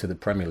not getting to the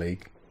Premier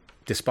League,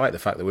 despite the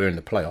fact that we're in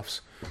the playoffs.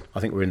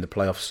 I think we're in the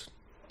playoffs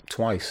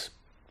twice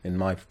in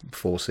my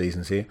 4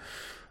 seasons here.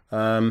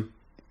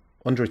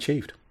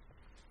 Underachieved.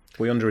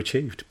 We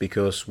underachieved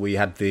because we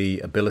had the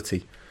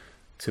ability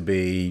to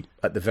be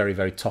at the very,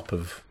 very top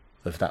of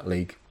that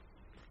league.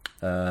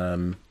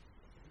 And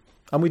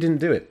we didn't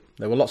do it.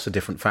 There were lots of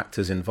different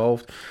factors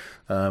involved.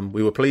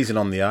 We were pleasing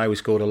on the eye. We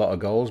scored a lot of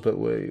goals, but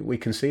we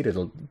conceded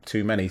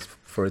too many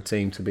for a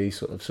team to be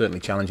sort of certainly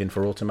challenging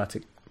for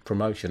automatic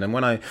promotion. And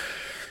when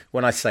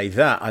I say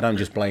that, I don't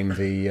just blame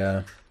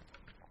the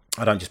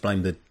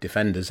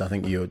defenders.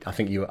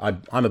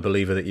 I'm a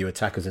believer that you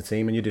attack as a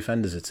team and you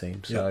defend as a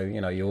team. So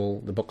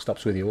the buck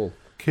stops with you all.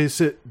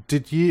 Because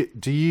do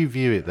you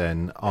view it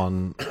then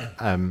on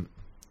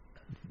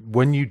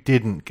when you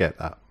didn't get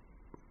that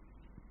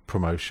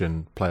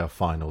promotion playoff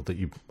final that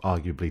you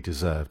arguably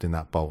deserved in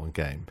that Bolton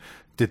game?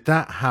 Did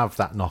that have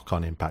that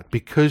knock-on impact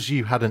because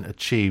you hadn't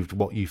achieved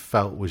what you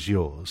felt was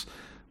yours?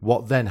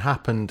 What then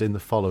happened in the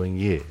following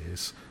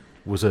years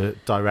was a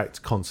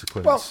direct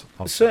consequence.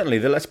 Well, certainly,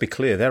 let's be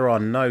clear, there are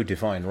no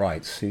divine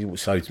rights.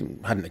 So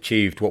hadn't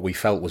achieved what we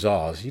felt was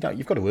ours.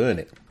 You've got to earn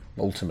it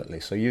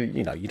ultimately. So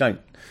you don't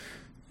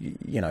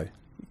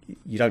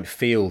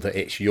feel that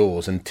it's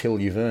yours until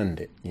you've earned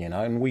it.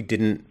 And we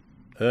didn't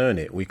earn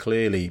it. We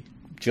clearly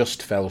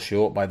just fell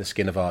short by the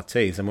skin of our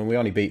teeth. And when we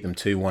only beat them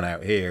 2-1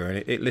 out here, and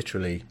it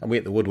literally, and we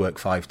hit the woodwork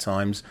 5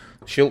 times.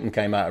 Shilton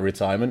came out of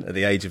retirement at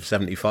the age of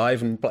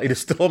 75 and played a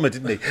stormer,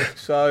 didn't he?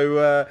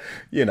 So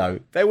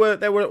there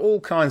were all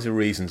kinds of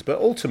reasons, but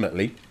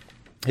ultimately,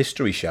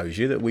 history shows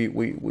you that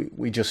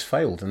we just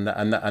failed, and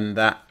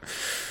that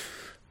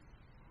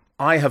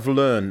I have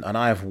learned and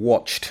I have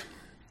watched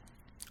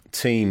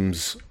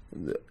teams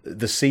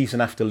the season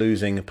after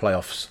losing the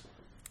playoffs,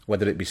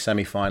 whether it be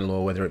semi-final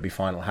or whether it be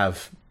final,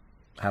 have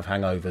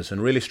hangovers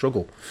and really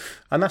struggle,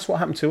 and that's what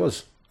happened to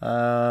us.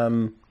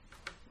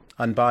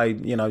 And by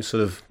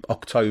sort of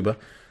October,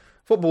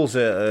 football's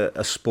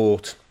a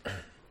sport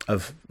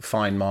of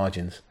fine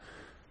margins.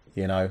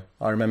 I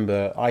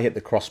remember I hit the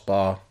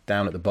crossbar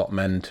down at the bottom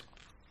end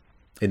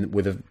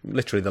with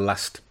literally the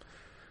last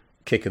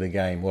kick of the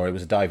game, where it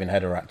was a diving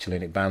header actually,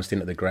 and it bounced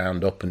into the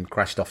ground up and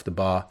crashed off the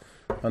bar,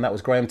 and that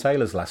was Graham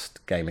Taylor's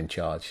last game in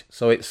charge.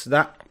 So it's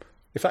that,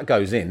 if that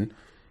goes in,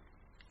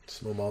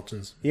 small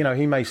margins. He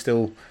may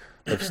still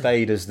have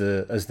stayed as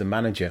the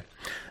manager.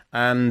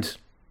 And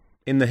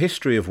in the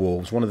history of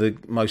Wolves, one of the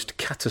most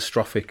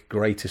catastrophic,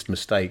 greatest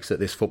mistakes that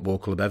this football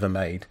club ever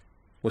made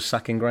was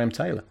sacking Graham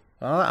Taylor.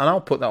 And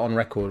I'll put that on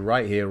record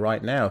right here,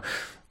 right now.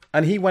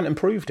 And he went and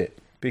proved it,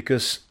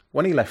 because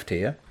when he left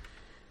here,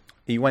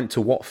 he went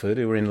to Watford,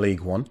 who were in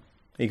League One.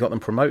 He got them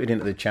promoted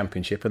into the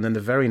Championship, and then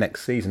the very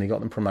next season he got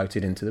them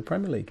promoted into the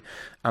Premier League.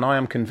 And I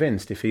am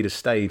convinced if he'd have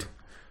stayed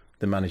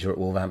the manager at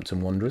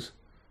Wolverhampton Wanderers,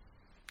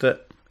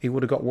 that he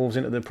would have got Wolves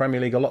into the Premier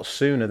League a lot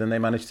sooner than they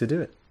managed to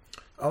do it.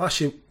 I'll ask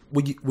you,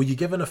 were you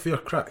given a fair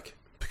crack?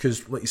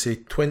 Because, like you say,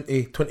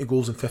 20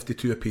 goals in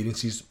 52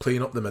 appearances,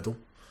 playing up the middle.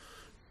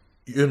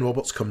 Ian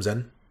Roberts comes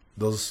in.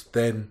 There's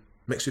then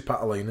Mixu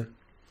Patalainen,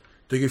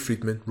 Dougie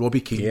Friedman,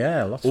 Robbie Keane.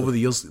 Yeah, lots over the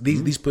years,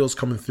 these players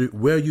coming through.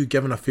 Were you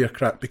given a fair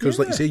crack? Because,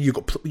 like you say, you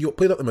got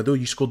played up the middle,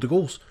 you scored the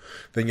goals.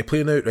 Then you're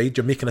playing outside,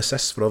 you're making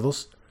assists for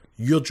others.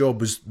 Your job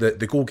was the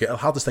goal getter.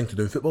 Hardest thing to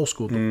do in football,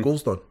 scored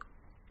goals done.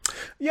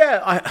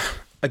 Yeah,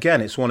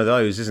 again, it's one of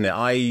those, isn't it?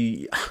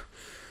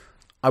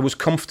 I was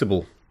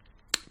comfortable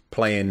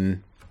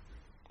playing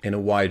in a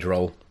wide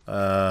role.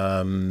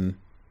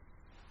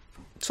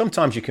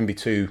 Sometimes you can be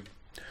too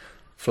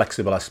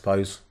flexible, I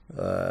suppose,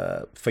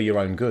 for your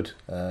own good.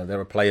 There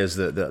are players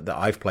that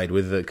I've played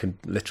with that can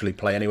literally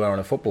play anywhere on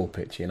a football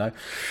pitch, and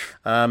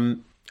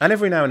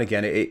every now and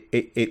again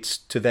it's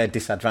to their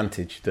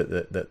disadvantage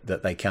that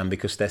they can,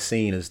 because they're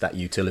seen as that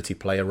utility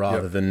player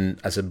rather than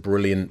as a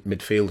brilliant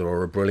midfielder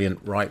or a brilliant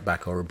right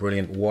back or a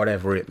brilliant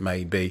whatever it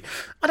may be.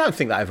 I don't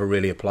think that ever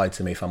really applied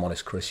to me, if I'm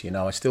honest, Chris.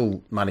 I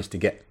still managed to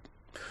get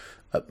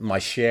my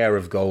share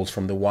of goals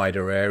from the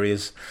wider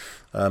areas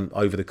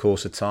over the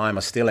course of time.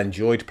 I still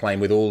enjoyed playing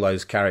with all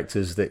those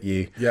characters that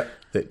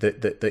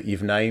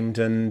you've named,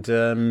 and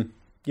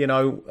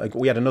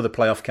we had another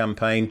playoff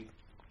campaign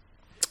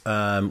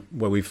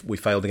where we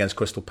failed against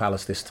Crystal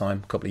Palace this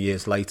time, a couple of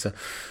years later.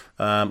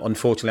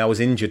 Unfortunately, I was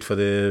injured for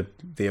the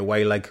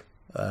away leg.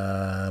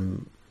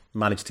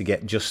 Managed to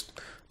get just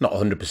not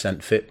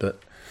 100% fit, but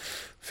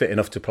fit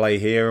enough to play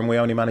here, and we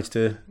only managed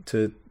to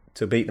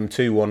beat them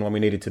 2-1 when we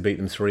needed to beat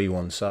them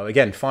 3-1. So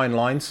again, fine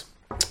lines.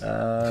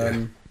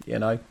 You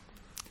know.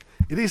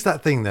 It is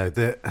that thing, though,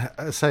 that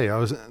I say, I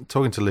was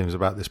talking to Looms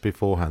about this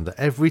beforehand, that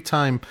every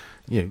time,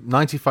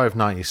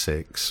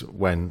 95-96,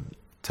 when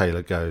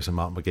Taylor goes and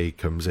Mark McGee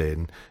comes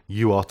in,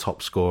 you are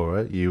top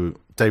scorer.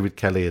 David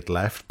Kelly had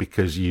left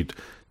because you'd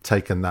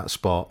taken that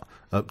spot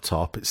up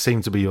top. It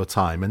seemed to be your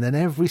time. And then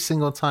every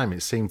single time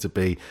it seemed to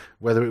be,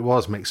 whether it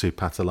was Mixu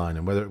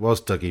Patalainen, whether it was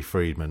Dougie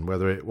Friedman,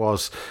 whether it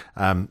was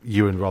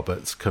Ewan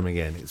Roberts coming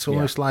in, it's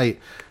almost like,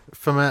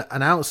 from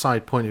an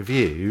outside point of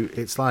view,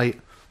 it's like,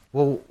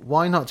 well,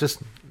 why not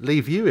just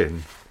leave you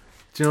in?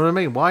 Do you know what I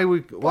mean? Why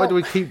do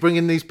we keep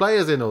bringing these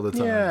players in all the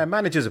time? Yeah,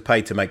 managers are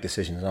paid to make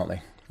decisions, aren't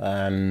they?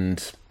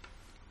 And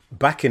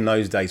back in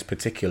those days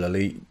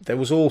particularly, there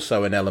was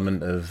also an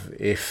element of,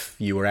 if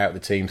you were out of the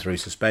team through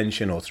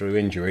suspension or through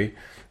injury,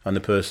 and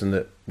the person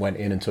that went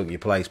in and took your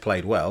place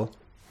played well,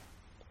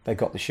 they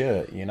got the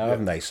shirt,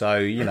 haven't they? So,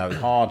 it's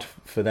hard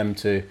for them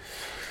to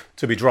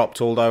be dropped,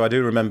 although I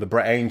do remember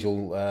Brett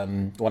Angel,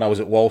 when I was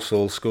at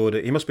Walsall, scored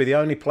it. He must be the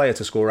only player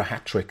to score a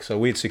hat-trick. So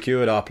we'd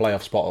secured our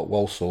playoff spot at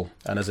Walsall,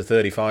 and as a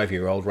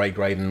 35-year-old, Ray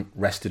Graydon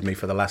rested me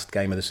for the last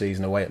game of the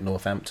season away at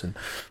Northampton.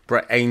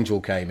 Brett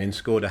Angel came in,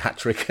 scored a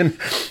hat-trick,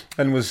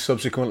 and was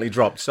subsequently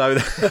dropped. So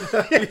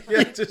so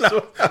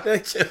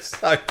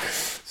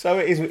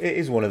it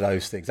is one of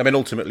those things. I mean,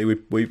 ultimately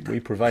we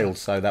prevailed,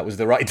 so that was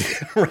the right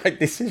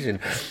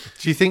decision.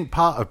 Do you think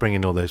part of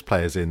bringing all those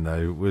players in,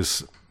 though,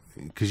 was...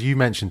 Because you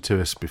mentioned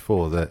to us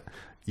before that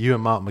you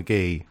and Mark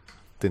McGee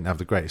didn't have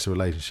the greatest of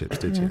relationships,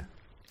 did you?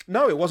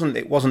 No, it wasn't.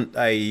 It wasn't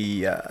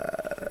it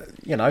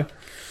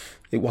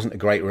wasn't a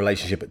great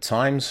relationship at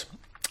times.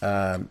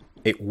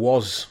 It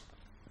was,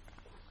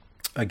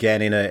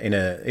 again,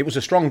 it was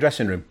a strong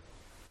dressing room.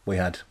 We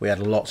had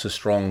lots of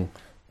strong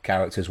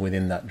characters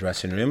within that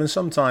dressing room, and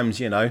sometimes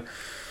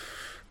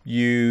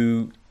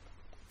you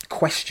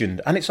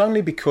questioned, and it's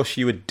only because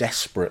you were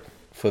desperate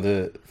for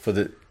the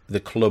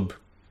club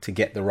to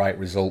get the right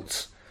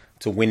results,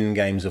 to win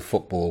games of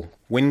football,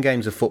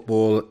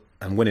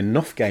 and win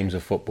enough games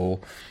of football,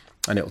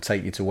 and it'll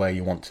take you to where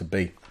you want to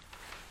be.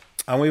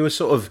 And we were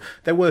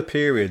there were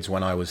periods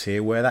when I was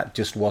here where that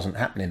just wasn't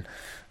happening.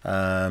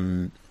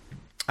 And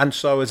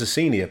so as a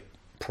senior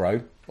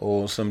pro,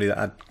 or somebody that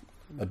had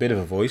a bit of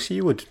a voice,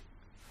 you would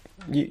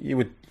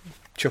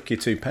chuck your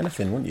two penneth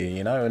in, wouldn't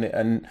you?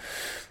 And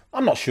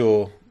I'm not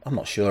sure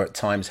at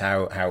times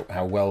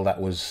how well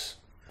that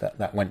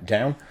went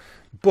down.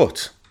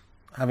 But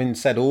having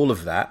said all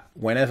of that,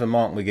 whenever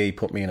Mark McGee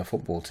put me in a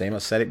football team, I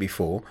said it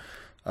before,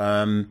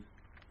 I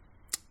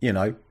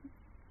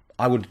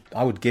would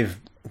give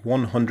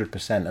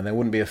 100%, and there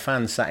wouldn't be a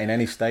fan sat in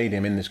any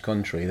stadium in this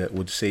country that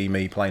would see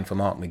me playing for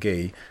Mark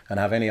McGee and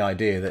have any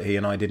idea that he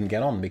and I didn't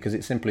get on, because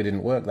it simply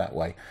didn't work that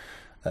way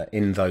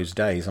in those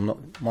days.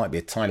 Might be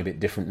a tiny bit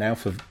different now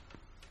for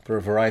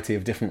a variety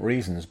of different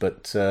reasons,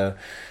 but so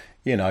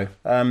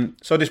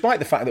despite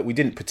the fact that we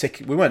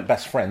weren't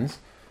best friends.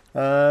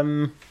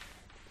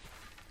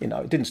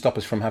 It didn't stop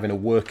us from having a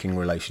working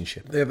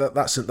relationship. Yeah,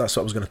 that's what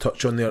I was going to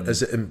touch on there.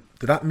 Is it?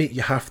 Did that make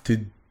you have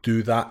to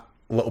do that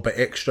a little bit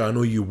extra? I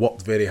know you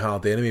worked very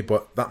hard anyway,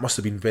 but that must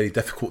have been very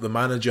difficult. The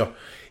manager,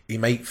 he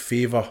might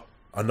favour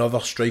another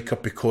striker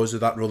because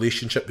of that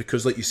relationship.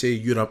 Because, like you say,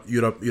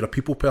 you're a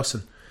people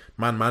person.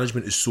 Man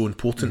management is so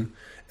important.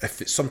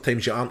 If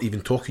sometimes you aren't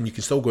even talking, you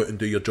can still go out and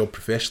do your job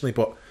professionally.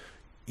 But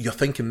you're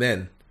thinking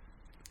then,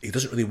 he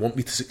doesn't really want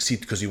me to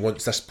succeed because he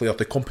wants this player.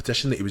 The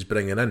competition that he was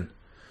bringing in.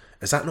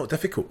 Is that not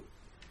difficult?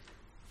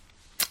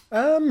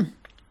 I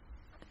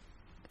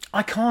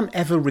can't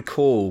ever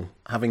recall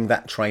having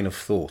that train of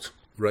thought.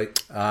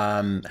 Right.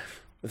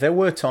 There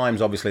were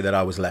times, obviously, that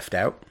I was left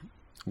out,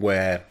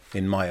 where,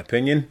 in my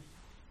opinion,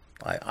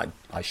 I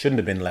shouldn't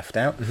have been left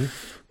out.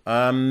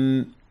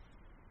 Mm-hmm.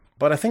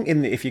 But I think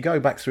if you go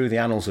back through the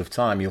annals of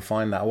time, you'll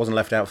find that I wasn't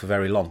left out for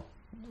very long,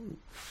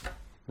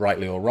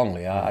 rightly or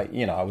wrongly.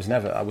 I was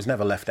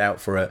never left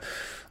out for a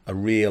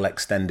real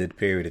extended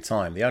period of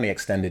time. The only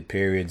extended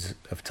periods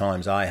of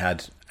times I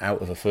had out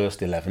of a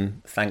first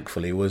 11,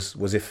 thankfully, was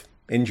if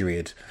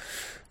injury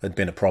had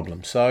been a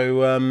problem. So,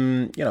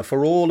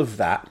 for all of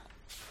that,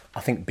 I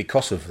think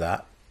because of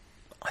that,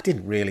 I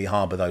didn't really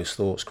harbour those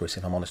thoughts, Chris,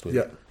 if I'm honest with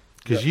you.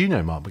 Because you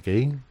know Mark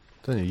McGee,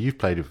 don't you? You've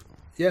played with...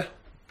 Yeah,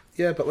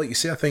 but like you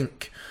say, I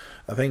think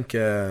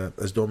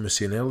as Don was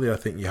saying earlier, I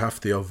think you have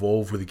to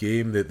evolve with the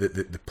game.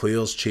 The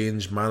players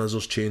change,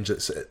 managers change.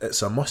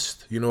 It's a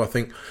must. I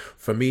think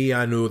for me,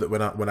 I know that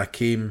when I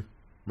came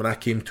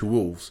to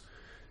Wolves,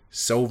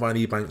 Sylvain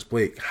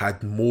Ebanks-Blake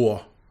had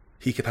more.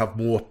 He could have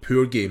more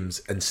poor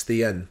games and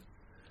stay in.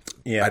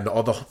 Yeah. And the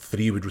other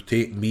three would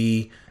rotate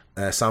me,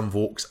 Sam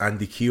Vokes,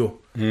 Andy Keogh.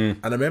 And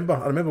I remember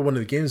one of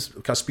the games,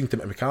 I was speaking to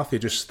Mick McCarthy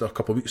just a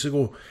couple of weeks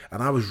ago,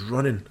 and I was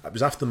running. It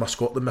was after my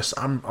Scotland miss.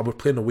 I was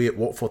playing away at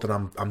Watford,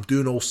 and I'm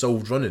doing all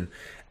Silves running,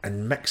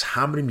 and Mick's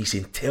hammering me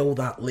saying, "Tell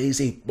that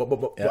lazy,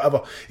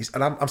 whatever."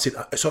 And I'm saying,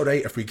 "It's all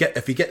right if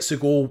he gets the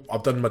goal.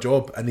 I've done my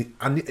job." And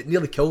it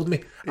nearly killed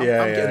me. I'm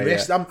getting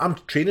rested. I'm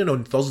training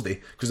on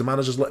Thursday because the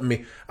manager's letting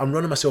me. I'm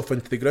running myself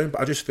into the ground,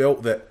 but I just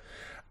felt that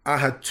I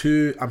had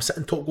two. I'm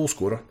sitting top goal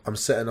scorer. I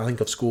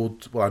think I've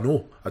scored. Well, I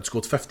know I'd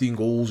scored 15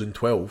 goals in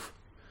 12.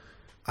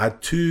 I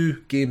had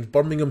 2 games.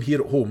 Birmingham here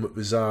at home. It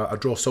was a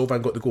draw.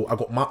 Sylvan got the goal. I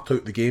got marked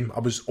out the game. I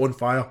was on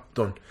fire.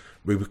 Done.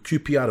 With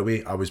QPR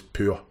away, I was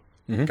poor.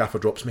 Gaffer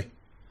drops me.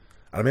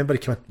 I remember he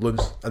came in,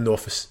 Luns, in the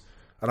office,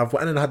 and I've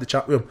went in and I had the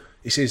chat with him.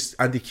 He says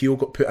Andy Keogh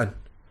got put in.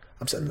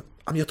 I'm sitting.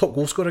 I'm your top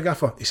goal scorer,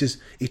 Gaffer. He says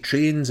he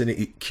trains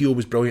and Keogh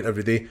was brilliant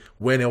every day.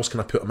 When else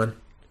can I put him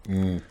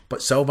in?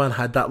 But Sylvan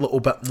had that little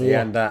bit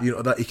more,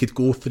 that he could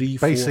go 3,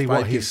 4, Basically, 5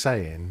 what he's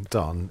saying,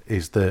 Don,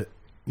 is that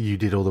you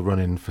did all the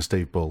running for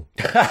Steve Bull.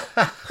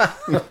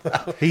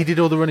 He did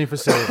all the running for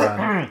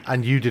Sylvan,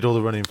 and you did all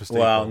the running for Steve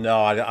Well, Bull.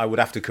 no, I would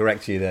have to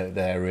correct you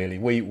there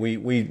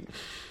really.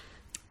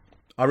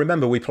 I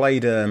remember we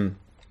played in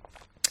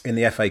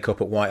the FA Cup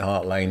at White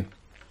Hart Lane.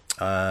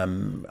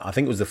 I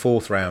think it was the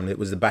 4th round. It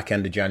was the back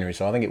end of January,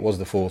 so I think it was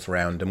the 4th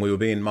round, and we were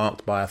being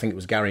marked by, I think it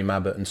was Gary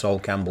Mabbott and Sol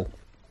Campbell,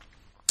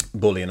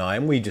 Bully and I,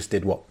 and we just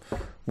did what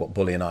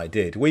Bully and I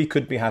did. We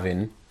could be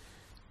having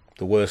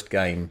the worst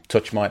game.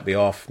 Touch might be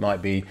off,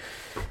 might be,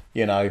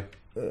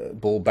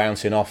 ball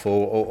bouncing off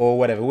or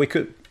whatever. We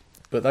could,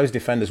 but those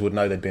defenders would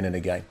know they'd been in a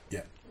game.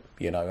 Yeah,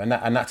 and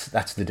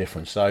that's the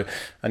difference. So,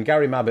 and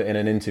Gary Mabbott in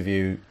an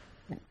interview,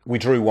 we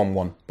drew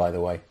 1-1, by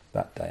the way,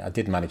 that day. I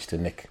did manage to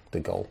nick the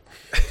goal,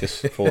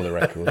 just for the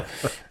record.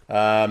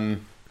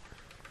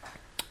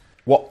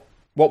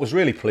 What was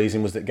really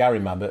pleasing was that Gary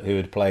Mabbott, who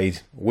had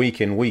played week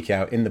in, week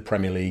out in the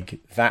Premier League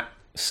that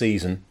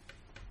season,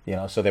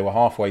 so they were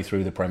halfway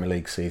through the Premier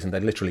League season,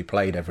 they'd literally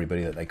played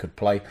everybody that they could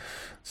play,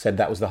 said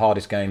that was the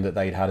hardest game that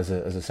they'd had as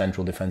a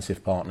central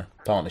defensive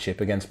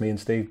partnership against me and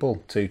Steve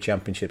Bull, 2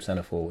 Championship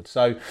centre forwards.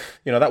 So,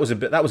 that was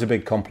a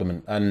big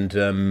compliment,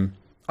 and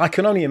I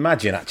can only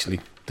imagine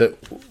actually that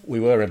we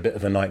were a bit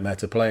of a nightmare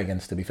to play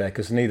against, to be fair,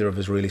 because neither of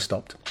us really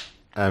stopped.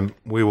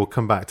 We will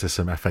come back to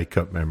some FA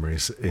Cup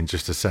memories in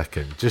just a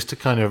second. Just to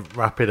kind of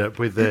wrap it up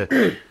with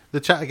the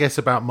chat, I guess,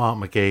 about Mark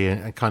McGee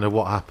and kind of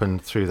what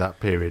happened through that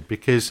period,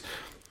 because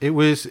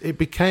it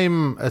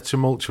became a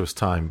tumultuous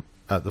time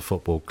at the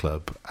football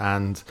club,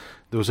 and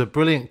there was a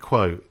brilliant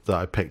quote that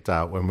I picked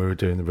out when we were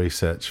doing the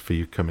research for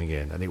you coming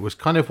in, and it was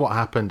kind of what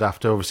happened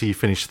after obviously you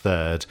finished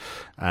 3rd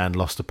and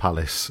lost to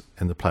Palace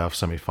in the playoff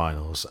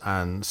semi-finals,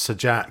 and Sir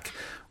Jack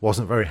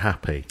wasn't very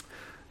happy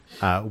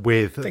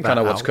with I think I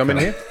know what's coming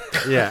here.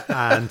 Yeah,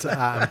 and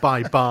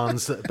by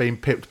Barnes, being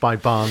pipped by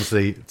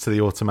Barnsley to the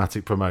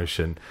automatic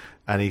promotion.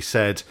 And he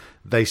said,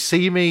 "They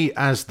see me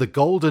as the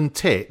golden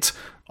tit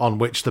on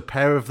which the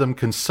pair of them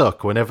can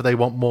suck whenever they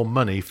want more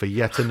money for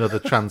yet another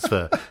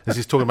transfer." As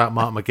he's talking about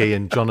Mark McGee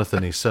and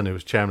Jonathan, his son, who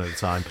was chairman at the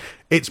time.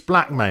 "It's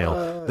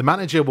blackmail. The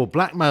manager will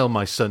blackmail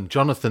my son,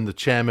 Jonathan, the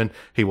chairman.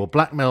 He will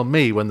blackmail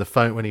me when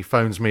he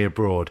phones me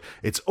abroad.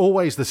 It's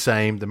always the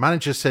same. The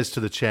manager says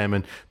to the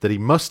chairman that he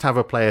must have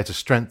a player to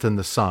strengthen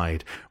the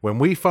side. When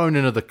we phone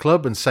another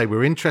club and say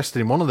we're interested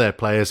in one of their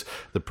players,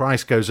 the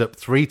price goes up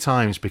 3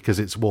 times because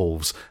it's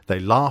Wolves. They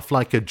laugh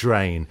like a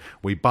drain.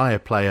 We buy a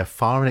player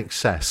far in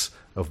excess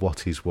of what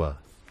he's worth."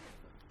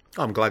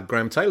 I'm glad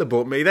Graham Taylor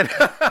bought me then.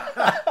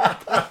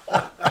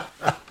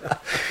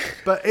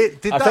 But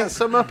did that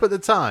sum up at the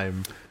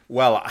time?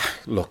 Well,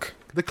 look,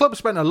 the club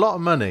spent a lot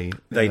of money.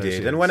 They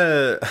did, and when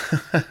a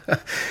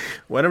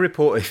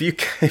reporter, if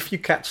you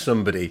catch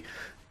somebody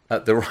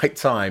at the right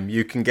time,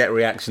 you can get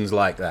reactions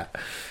like that,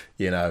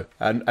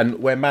 And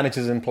where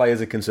managers and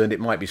players are concerned, it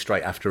might be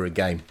straight after a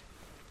game.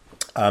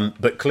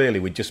 But clearly,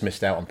 we just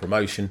missed out on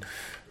promotion.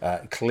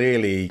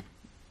 Clearly,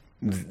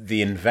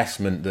 the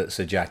investment that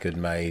Sir Jack had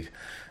made,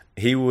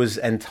 he was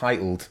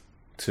entitled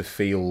to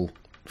feel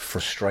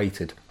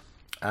frustrated,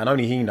 and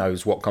only he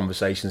knows what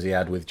conversations he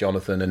had with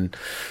Jonathan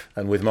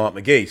and with Mark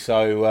McGee.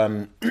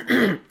 So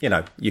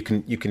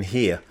you can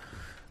hear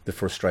the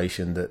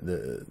frustration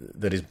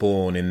that is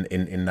born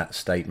in that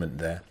statement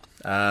there.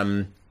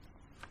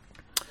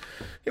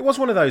 It was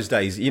one of those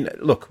days.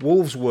 Look,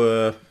 Wolves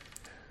were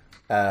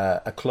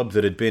a club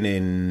that had been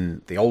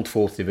in the old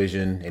 4th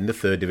division, in the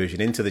 3rd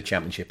division, into the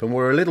Championship, and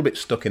were a little bit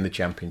stuck in the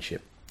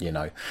Championship,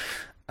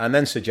 And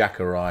then Sir Jack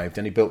arrived,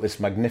 and he built this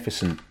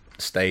magnificent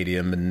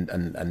stadium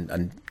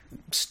and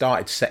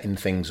started setting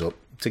things up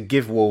to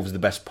give Wolves the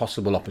best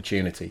possible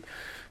opportunity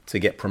to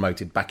get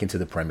promoted back into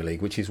the Premier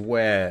League, which is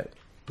where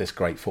this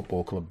great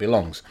football club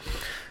belongs.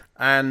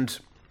 And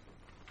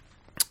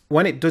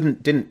when it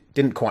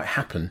didn't quite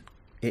happen,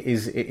 it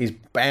is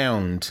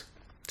bound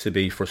to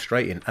be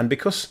frustrating. And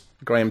because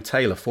Graham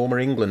Taylor, former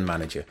England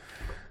manager,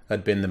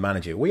 had been the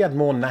manager, we had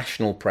more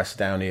national press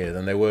down here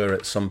than there were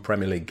at some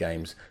Premier League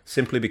games,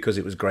 simply because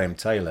it was Graham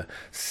Taylor.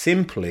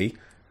 Simply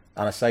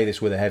and I say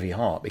this with a heavy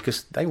heart,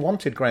 because they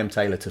wanted Graham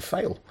Taylor to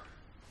fail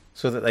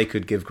so that they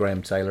could give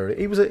Graham Taylor...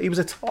 He was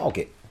a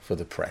target for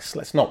the press.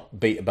 Let's not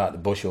beat about the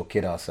bush or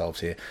kid ourselves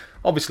here.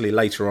 Obviously,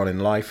 later on in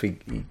life,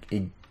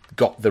 he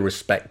got the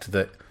respect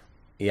that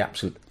he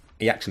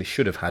actually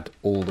should have had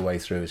all the way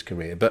through his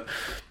career. But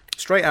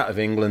straight out of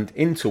England,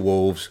 into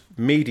Wolves,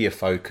 media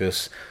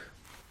focus,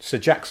 Sir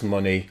Jack's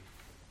money,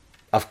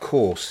 of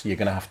course you're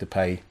going to have to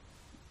pay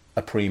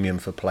a premium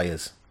for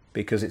players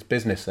because it's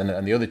business.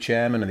 And the other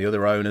chairman and the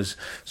other owners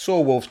saw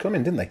Wolves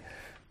coming, didn't they?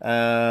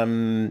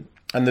 And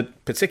the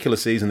particular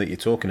season that you're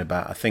talking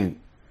about, I think,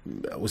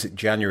 was it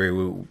January,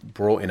 we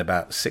brought in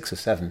about 6 or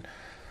 7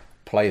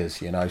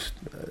 players,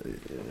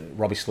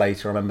 Robbie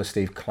Slater, I remember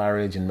Steve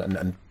Claridge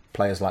and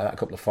players like that, a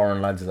couple of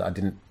foreign lads that I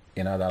didn't,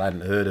 that I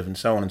hadn't heard of, and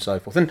so on and so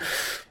forth. And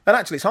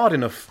actually it's hard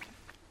enough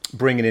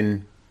bringing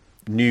in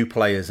new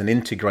players and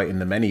integrating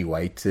them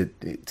anyway to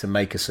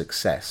make a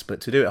success,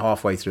 but to do it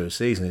halfway through a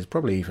season is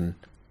probably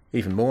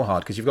even more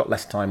hard, because you've got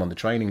less time on the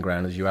training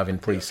ground as you have in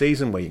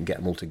pre-season, where you can get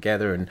them all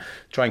together and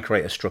try and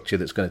create a structure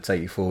that's going to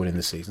take you forward in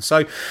the season.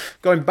 So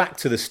going back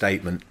to the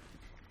statement,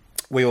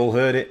 we all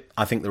heard it.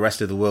 I think the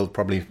rest of the world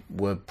probably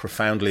were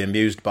profoundly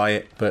amused by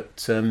it,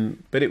 but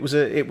it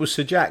was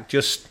Sir Jack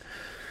just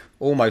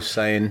almost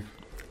saying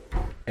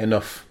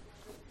enough,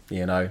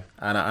 and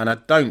I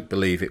don't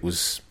believe it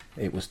was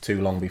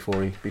too long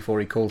before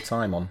he called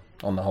time on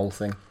the whole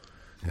thing.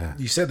 Yeah.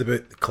 You said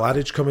about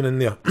Claridge coming in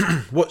there.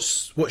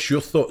 What's your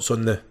thoughts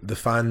on the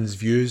fans'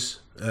 views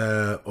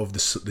of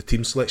the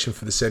team selection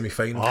for the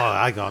semi-final? Oh,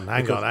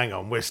 hang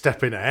on. We're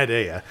stepping ahead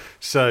here.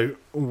 So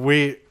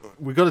we've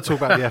got to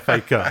talk about the FA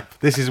Cup.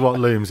 This is what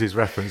Looms is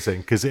referencing,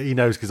 because he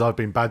knows, because I've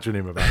been badgering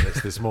him about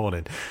this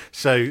morning.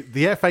 So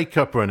the FA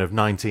Cup run of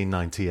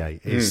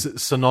 1998 is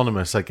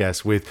synonymous, I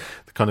guess, with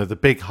kind of the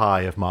big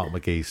high of Mark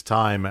McGee's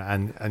time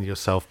and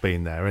yourself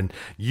being there. And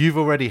you've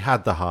already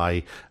had the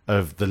high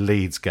of the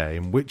Leeds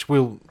game, which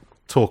we'll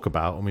talk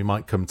about and we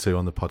might come to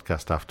on the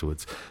podcast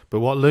afterwards. But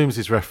what Looms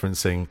is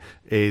referencing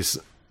is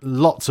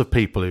lots of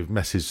people who've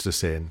messaged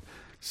us in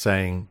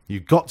saying you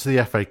got to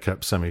the FA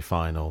Cup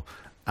semi-final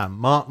and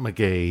Mark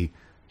McGee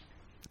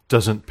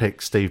doesn't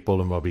pick Steve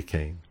Bull and Robbie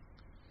Keane.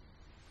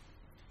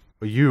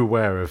 Are you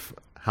aware of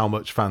how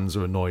much fans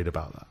are annoyed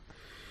about that?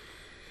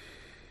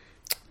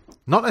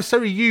 Not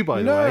necessarily you,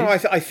 by the way. No,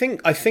 I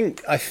think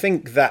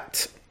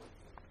that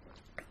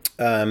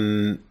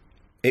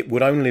it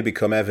would only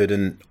become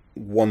evident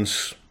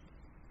once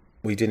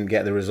we didn't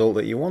get the result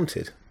that you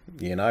wanted,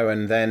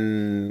 and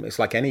then it's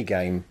like any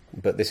game,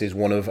 but this is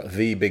one of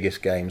the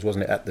biggest games,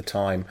 wasn't it, at the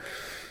time?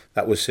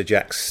 That was Sir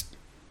Jack's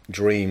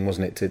dream,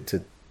 wasn't it,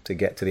 to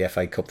get to the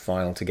FA Cup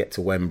final, to get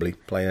to Wembley,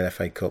 playing an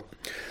FA Cup.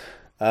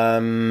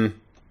 So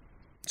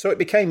it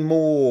became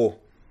more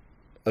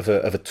of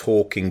a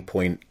talking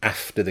point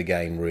after the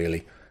game,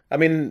 really. I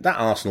mean, that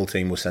Arsenal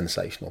team was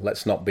sensational.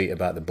 Let's not beat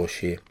about the bush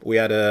here. We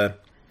had a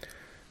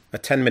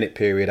 10-minute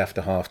period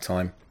after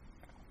half-time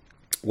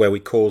where we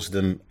caused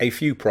them a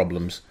few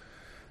problems.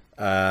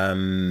 But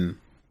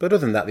other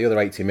than that, the other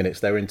 80 minutes,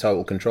 they were in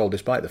total control,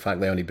 despite the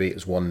fact they only beat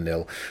us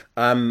 1-0.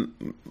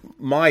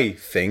 My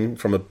thing,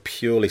 from a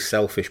purely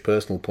selfish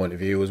personal point of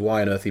view, was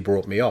why on earth he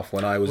brought me off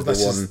when I was the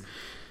one...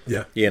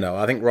 Yeah.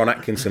 I think Ron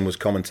Atkinson was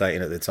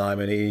commentating at the time,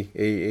 and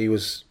he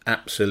was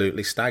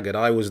absolutely staggered.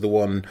 I was the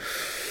one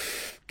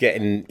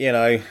getting,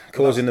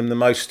 causing them the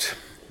most...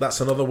 That's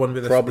another one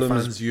with problems.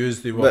 The fans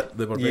used. They were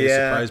very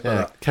surprised by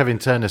that. Kevin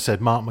Turner said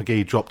Mark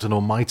McGee dropped an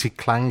almighty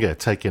clanger,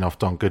 taking off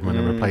Don Goodman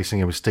and replacing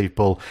him with Steve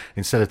Bull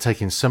instead of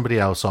taking somebody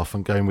else off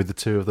and going with the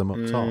two of them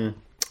up top.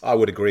 I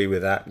would agree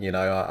with that.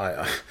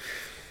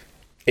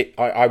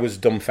 I was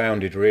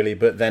dumbfounded, really.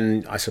 But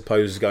then I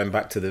suppose going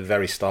back to the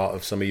very start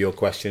of some of your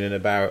questioning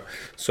about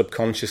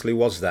subconsciously,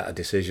 was that a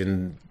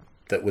decision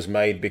that was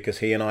made because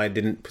he and I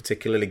didn't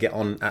particularly get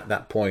on at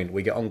that point?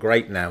 We get on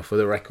great now, for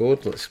the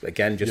record. Let's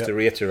again just to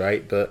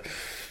reiterate, but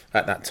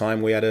at that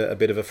time we had a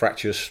bit of a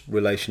fractious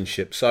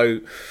relationship. So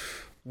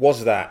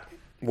was there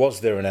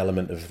an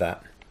element of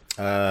that?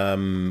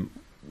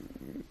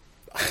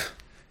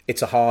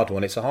 It's a hard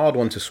one. It's a hard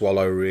one to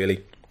swallow,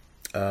 really.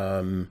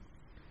 The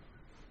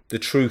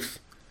truth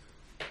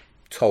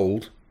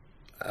told,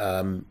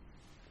 and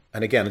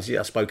again, as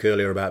I spoke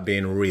earlier about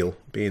being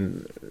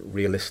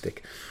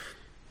realistic.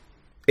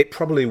 It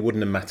probably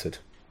wouldn't have mattered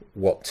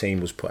what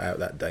team was put out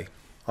that day.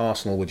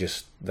 Arsenal were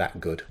just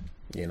that good,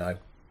 And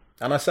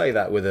I say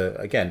that with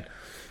a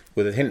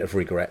hint of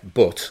regret,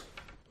 but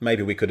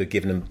maybe we could have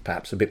given them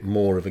perhaps a bit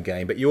more of a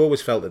game. But you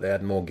always felt that they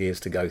had more gears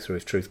to go through,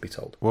 if truth be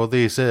told. Well,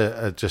 these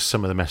are just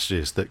some of the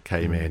messages that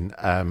came in.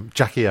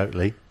 Jackie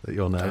Oatley, that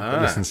you'll know,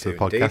 that listens to the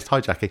podcast. Indeed. Hi,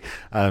 Jackie.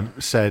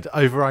 Said,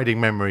 overriding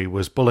memory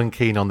was Bull and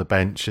Keane on the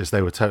bench as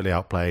they were totally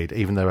outplayed,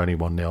 even though only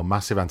 1-0.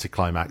 Massive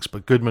anticlimax.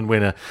 But Goodman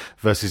winner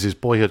versus his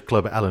boyhood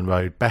club at Ellen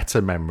Road.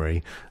 Better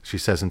memory, she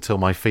says, until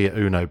my Fiat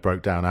Uno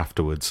broke down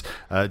afterwards.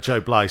 Joe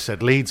Bly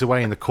said, Leeds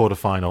away in the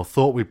quarter-final.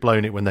 Thought we'd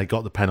blown it when they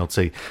got the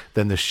penalty.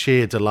 Then the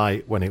sheer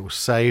delight when when it was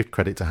saved.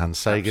 Credit to Hans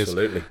Sagers.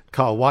 Absolutely.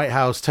 Carl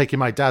Whitehouse taking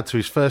my dad to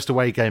his first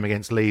away game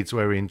against Leeds,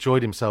 where he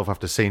enjoyed himself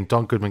after seeing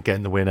Don Goodman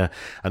getting the winner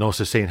and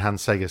also seeing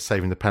Hans Sagers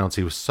saving the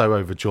penalty. He was so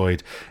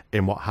overjoyed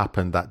in what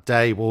happened that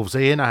day. Wolves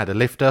Ian, I had a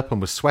lift up and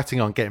was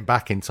sweating on getting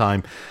back in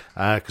time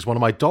because one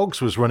of my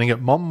dogs was running at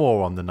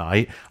Monmore on the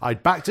night.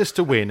 I'd backed us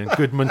to win and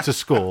Goodman to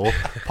score,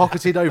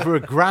 pocketed over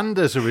 £1,000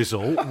 as a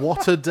result.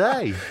 What a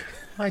day.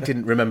 I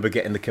didn't remember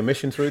getting the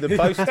commission through the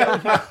post.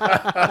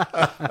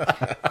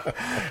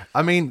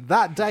 I mean,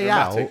 that day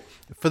Dramatic. out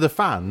for the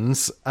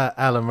fans at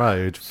Ellen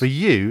Road, for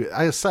you,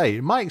 I say,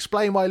 it might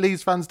explain why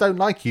Leeds fans don't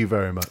like you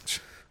very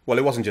much. Well,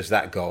 it wasn't just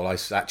that goal. I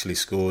actually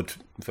scored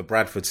for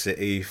Bradford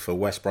City, for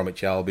West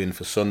Bromwich Albion,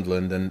 for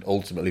Sunderland, and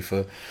ultimately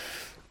for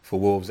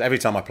Wolves. Every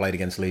time I played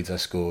against Leeds, I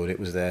scored. It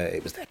was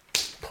their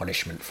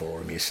punishment for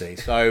them, you see.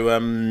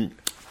 So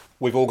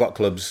we've all got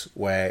clubs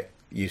where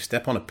you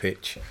step on a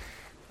pitch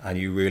and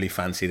you really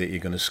fancy that you're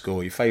going to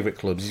score. Your favourite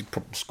clubs, you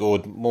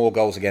scored more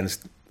goals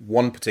against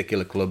one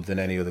particular club than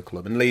any other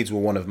club. And Leeds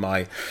were one of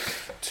my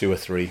 2 or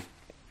 3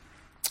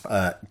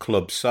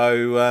 clubs.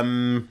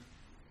 So,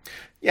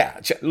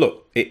 yeah,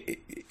 look,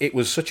 it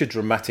was such a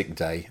dramatic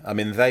day. I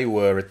mean, they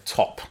were a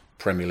top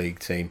Premier League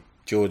team.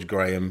 George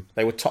Graham,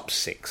 they were top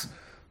 6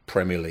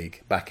 Premier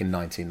League back in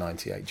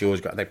 1998.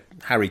 George Graham,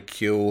 Harry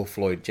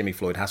Kewell, Jimmy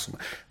Floyd Hasselman,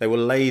 they were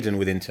laden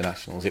with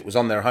internationals. It was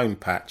on their home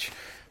patch.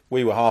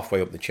 We were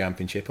halfway up the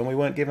Championship and we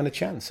weren't given a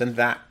chance. And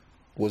that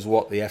was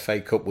what the FA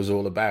Cup was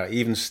all about.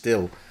 Even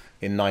still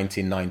in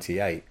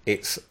 1998.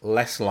 It's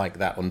less like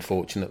that,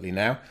 unfortunately,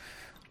 now.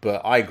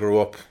 But I grew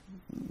up,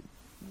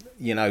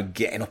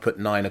 getting up at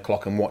 9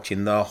 o'clock and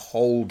watching the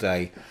whole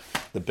day,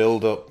 the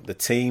build-up, the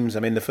teams. I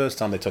mean, the first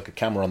time they took a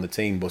camera on the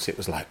team bus, it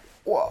was like,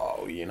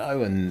 whoa,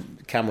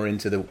 and camera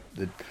into the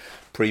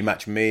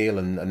pre-match meal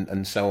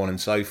and so on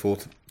and so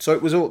forth. So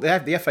it was all,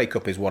 the FA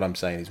Cup is what I'm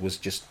saying, was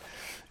just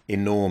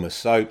enormous.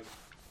 So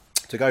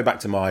to go back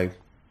to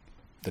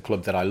the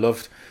club that I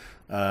loved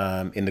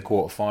in the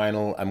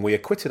quarter-final, and we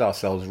acquitted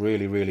ourselves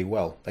really, really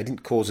well. They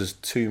didn't cause us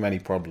too many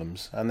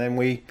problems. And then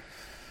we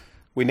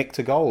nicked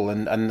a goal,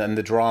 and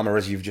the drama,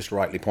 as you've just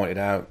rightly pointed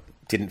out,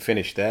 didn't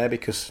finish there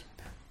because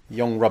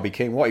young Robbie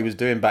Keane, what he was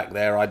doing back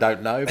there, I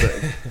don't know,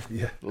 but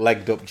Yeah.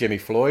 legged up Jimmy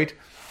Floyd.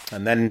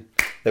 And then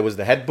there was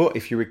the headbutt,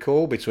 if you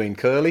recall, between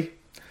Curly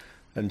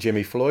and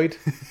Jimmy Floyd.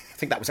 I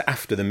think that was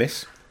after the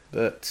miss,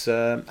 but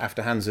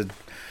after Hans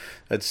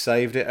had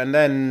saved it. And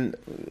then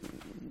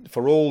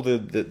for all the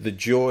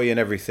joy and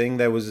everything,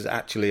 there was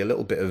actually a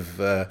little bit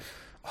of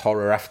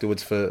horror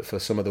afterwards for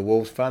some of the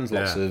Wolves fans.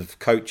 Lots of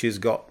coaches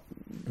got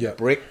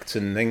bricked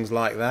and things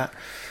like that.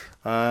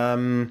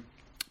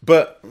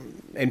 But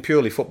in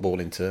purely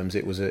footballing terms,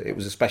 it was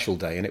a special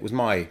day, and it was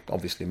my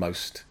obviously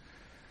most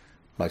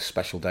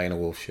special day in a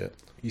Wolves shirt.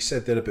 You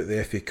said there about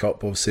the FA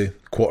Cup, obviously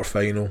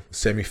quarter-final,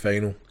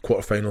 semi-final,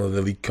 quarter-final of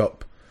the League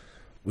Cup.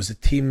 Was the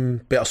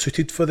team better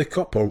suited for the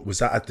Cup, or was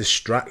that a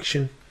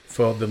distraction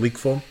for the league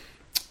form?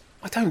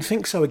 I don't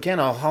think so. Again,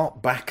 I'll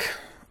hark back.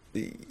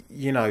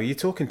 You're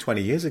talking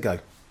 20 years ago.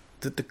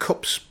 The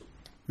Cups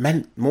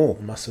meant more.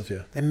 Massive,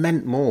 yeah. They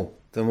meant more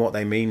than what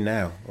they mean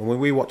now. And when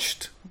we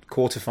watched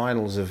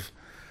quarterfinals of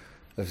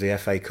the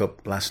FA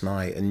Cup last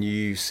night, and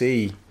you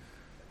see,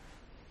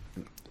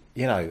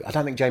 I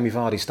don't think Jamie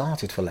Vardy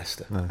started for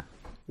Leicester. No.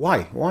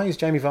 Why? Why is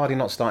Jamie Vardy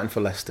not starting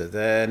for Leicester?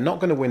 They're not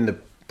going to win the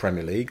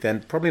Premier League. They're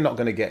probably not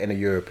going to get in a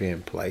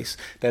European place.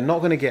 They're not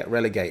going to get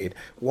relegated.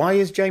 Why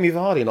is Jamie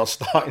Vardy not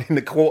starting in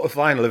the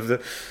quarter-final of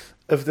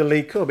the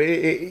League Cup?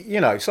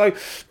 So,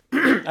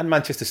 and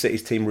Manchester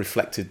City's team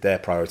reflected their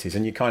priorities,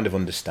 and you kind of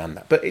understand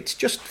that. But it's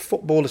just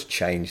football has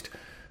changed,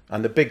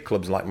 and the big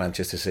clubs like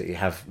Manchester City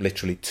have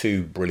literally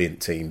 2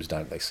 brilliant teams,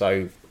 don't they?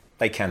 So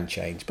they can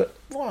change. But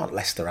why aren't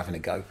Leicester having a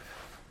go?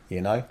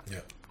 Yeah.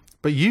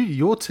 But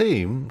your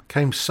team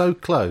came so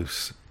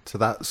close to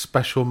that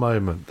special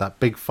moment, that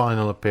big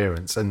final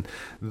appearance, and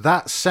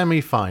that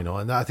semi-final.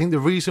 And I think the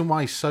reason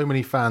why so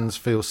many fans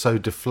feel so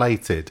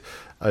deflated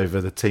over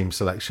the team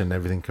selection and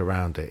everything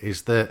around it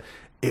is that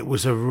it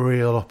was a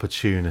real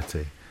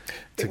opportunity.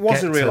 It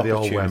was a real to the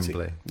opportunity. Old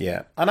Wembley.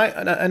 Yeah,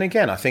 and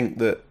again, I think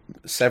that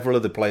several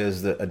of the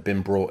players that had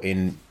been brought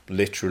in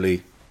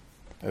literally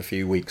a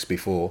few weeks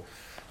before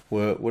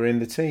were in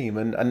the team,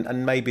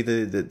 and maybe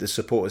the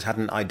supporters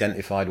hadn't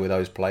identified with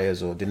those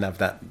players or didn't have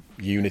that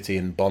unity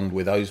and bond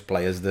with those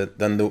players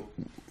than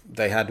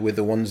they had with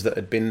the ones that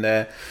had been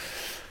there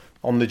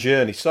on the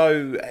journey.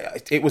 So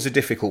it was a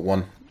difficult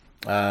one.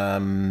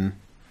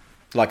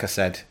 Like I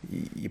said,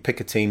 you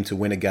pick a team to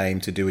win a game,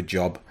 to do a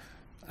job,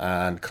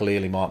 and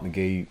clearly Mark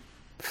McGee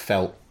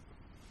felt,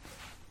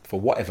 for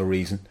whatever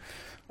reason,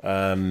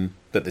 that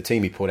the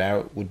team he put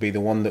out would be the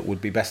one that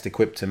would be best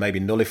equipped to maybe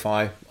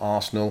nullify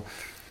Arsenal,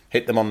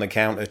 hit them on the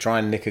counter, try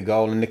and nick a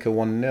goal and nick a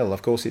 1-0.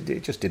 Of course,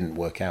 it just didn't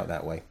work out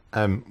that way.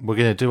 We're going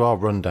to do our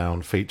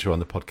rundown feature on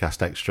the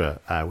Podcast Extra,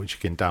 which you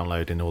can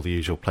download in all the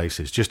usual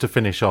places. Just to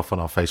finish off on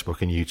our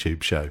Facebook and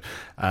YouTube show,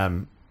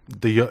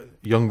 the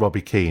young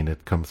Robbie Keane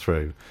had come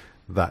through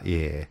that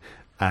year,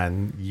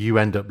 and you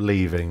end up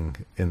leaving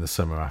in the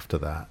summer after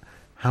that.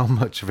 how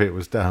much of it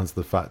was down to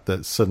the fact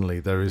that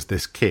suddenly there is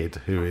this kid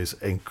who is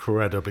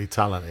incredibly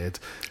talented?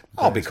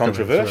 I'll be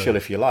controversial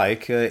if you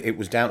like. It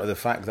was down to the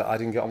fact that I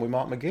didn't get on with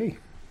Mark McGee.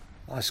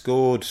 I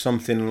scored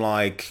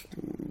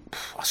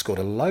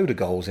a load of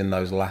goals in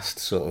those last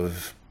sort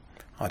of,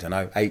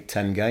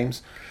 8-10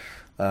 games.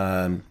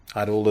 I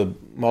had all the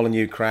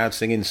Molineux crowd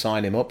singing,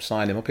 sign him up.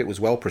 It was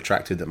well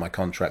protracted that my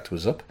contract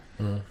was up,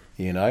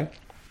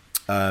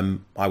 I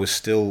was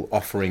still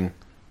offering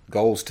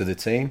goals to the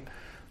team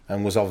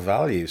and was of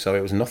value. So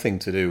it was nothing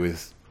to do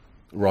with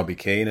Robbie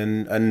Keane.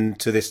 And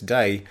to this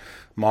day,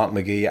 Mark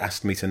McGee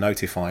asked me to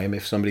notify him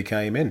if somebody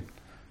came in.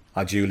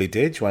 I duly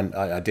did.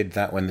 I did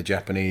that when the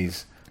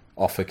Japanese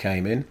offer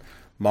came in.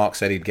 Mark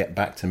said he'd get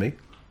back to me,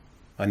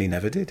 and he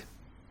never did.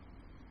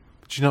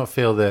 Do you not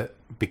feel that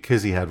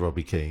because he had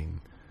Robbie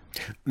Keane?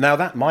 Now,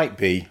 that might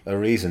be a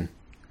reason.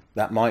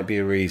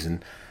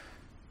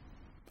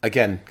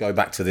 Again, go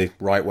back to the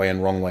right way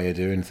and wrong way of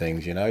doing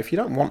things. If you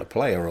don't want a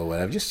player or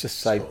whatever, just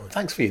say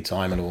thanks for your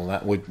time and all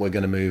that. We're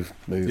going to move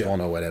on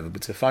or whatever.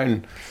 But to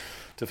phone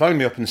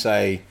me up and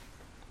say,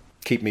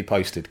 keep me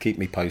posted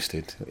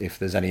if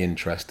there's any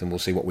interest, and we'll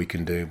see what we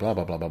can do. Blah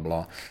blah blah blah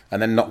blah, and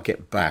then not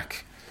get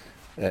back.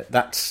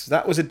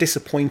 That was a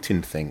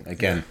disappointing thing.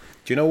 Again,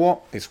 do you know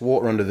what? It's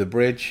water under the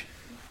bridge.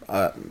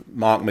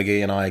 Mark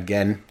McGee and I,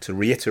 again, to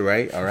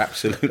reiterate, are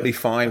absolutely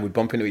fine. We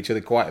bump into each other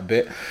quite a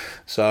bit,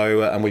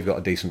 so and we've got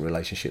a decent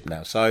relationship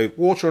now. So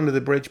water under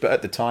the bridge, but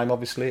at the time,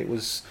 obviously, it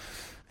was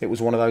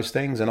one of those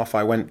things. And off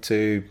I went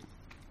to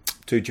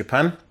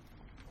Japan,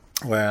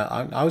 where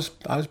I was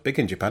big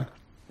in Japan.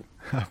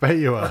 I bet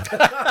you are.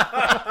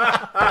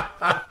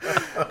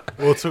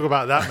 We'll talk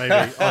about that maybe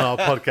on our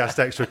podcast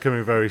extra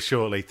coming very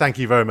shortly. Thank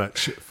you very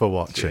much for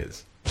watching.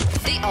 Cheers.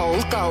 The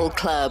Old Gold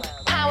Club,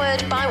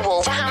 powered by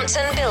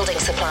Wolverhampton Building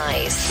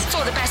Supplies.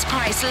 For the best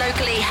price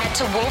locally, head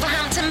to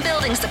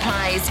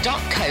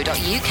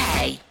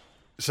wolverhamptonbuildingsupplies.co.uk.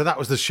 So that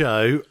was the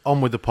show. On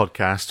with the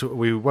podcast.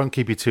 We won't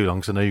keep you too long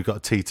because I know you've got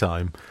a tea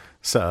time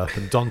set up,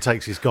 and Don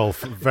takes his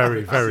golf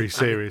very, very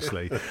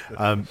seriously.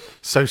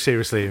 So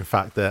seriously, in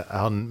fact, that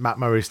on Matt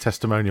Murray's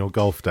testimonial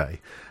golf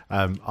day,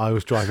 I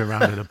was driving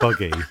around in a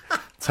buggy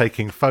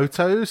taking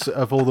photos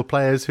of all the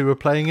players who were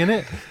playing in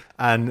it.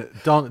 And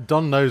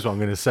Don knows what I'm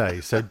going to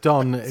say. So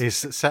Don is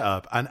set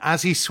up, and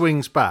as he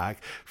swings back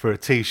for a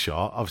tee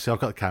shot, obviously I've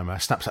got the camera,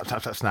 snap, snap,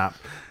 snap, snap, snap.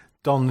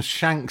 Don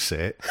shanks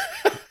it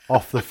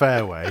off the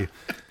fairway,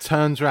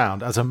 turns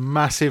round, has a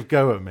massive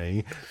go at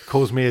me,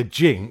 calls me a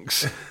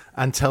jinx,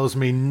 and tells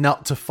me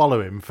not to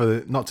follow him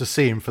not to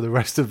see him for the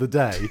rest of the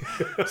day.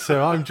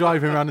 So I'm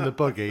driving around in the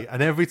buggy,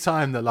 and every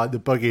time that the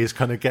buggy is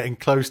kind of getting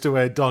close to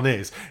where Don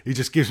is, he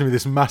just gives me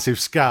this massive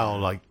scowl,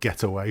 like,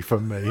 get away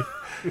from me.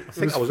 I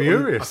think I was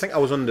furious. I think I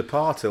was under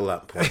par till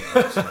that point.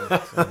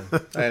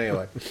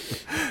 Anyway,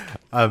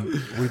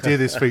 we do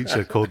this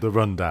feature called the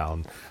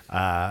Rundown.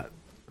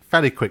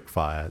 Fairly quick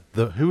fire.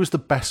 Who was the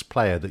best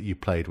player that you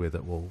played with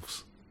at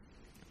Wolves?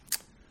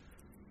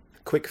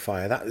 Quick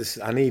fire.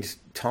 I need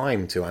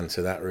time to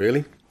answer that,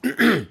 really.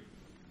 There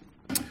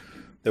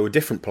were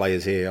different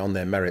players here on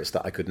their merits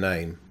that I could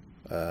name.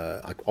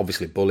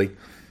 Obviously Bully,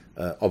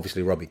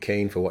 obviously Robbie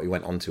Keane for what he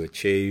went on to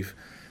achieve.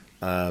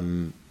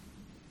 I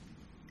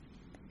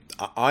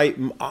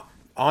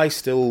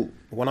still,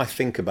 when I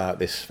think about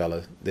this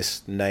fella,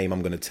 this name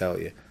I'm going to tell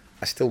you,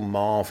 I still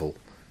marvel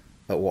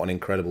at what an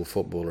incredible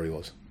footballer he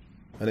was.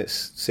 And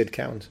it's Sid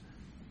Cowans.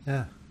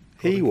 Yeah.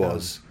 He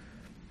was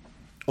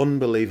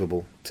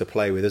unbelievable to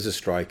play with as a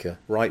striker,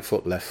 right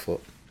foot, left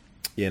foot.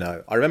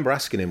 I remember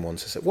asking him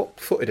once, I said, what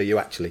footed are you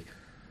actually?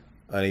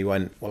 And he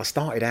went, well, I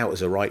started out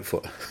as a right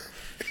foot.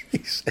 He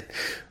said,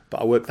 but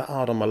I worked that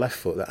hard on my left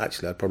foot that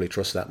actually I'd probably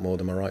trust that more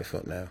than my right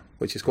foot now,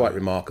 which is quite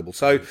remarkable.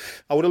 So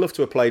I would have loved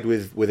to have played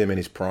with him in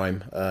his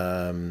prime.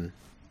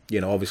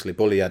 Obviously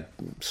Bully had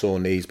sore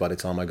knees by the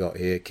time I got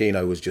here.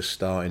 Keno was just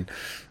starting.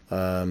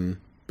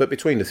 But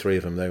between the three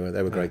of them, they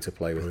were great to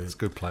play with. It's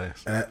good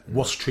players.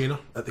 Worst trainer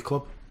at the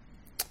club?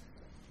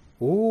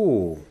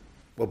 Ooh.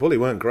 Well, Bully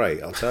weren't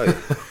great, I'll tell you,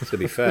 to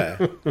be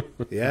fair.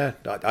 Yeah,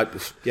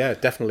 yeah,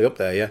 definitely up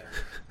there,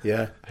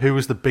 yeah. Who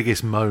was the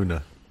biggest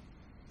moaner?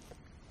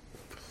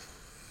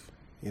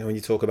 When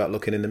you talk about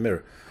looking in the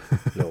mirror a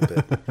little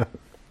bit.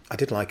 I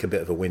did like a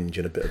bit of a whinge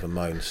and a bit of a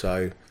moan,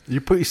 so...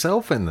 You put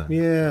yourself in there?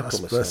 Yeah,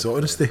 that's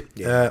honesty.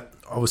 Yeah.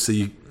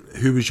 Obviously,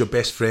 who was your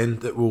best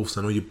friend at Wolves?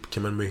 I know you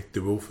came in with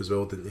De Wolf as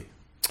well, didn't you?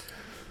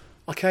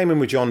 I came in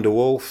with John De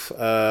Wolf.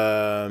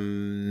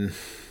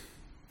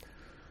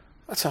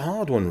 That's a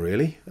hard one,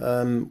 really.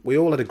 We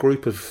all had a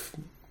group of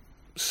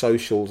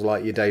socials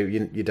like your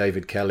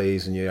David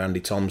Kellys and your Andy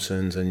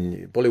Thompsons,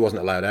 and Bully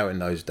wasn't allowed out in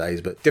those days,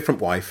 but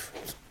different wife,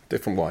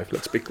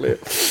 let's be clear.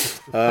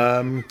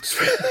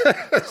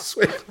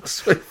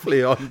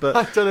 Swiftly on, but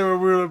I don't know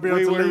if we will be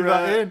able to leave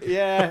that in.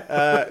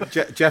 Yeah,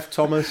 Jeff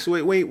Thomas.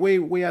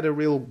 We had a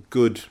real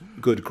good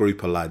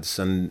group of lads,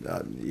 and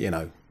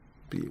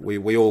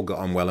we all got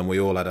on well, and we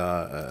all had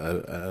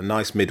a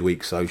nice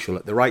midweek social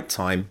at the right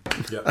time.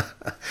 Yeah.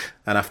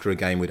 And after a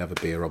game, we'd have a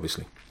beer,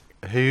 obviously.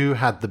 Who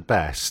had the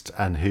best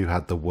and who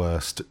had the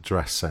worst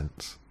dress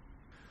sense?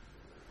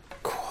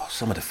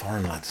 Some of the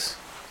foreign lads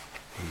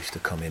who used to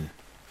come in.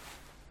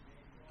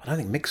 I don't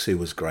think Mixu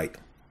was great.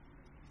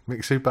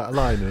 Mixu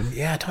Batalainen?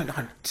 Yeah, I don't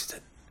know.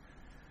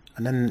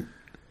 And then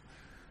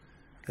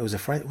there was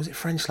was it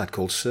French lad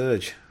called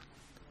Serge?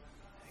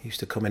 He used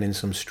to come in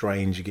some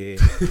strange gear.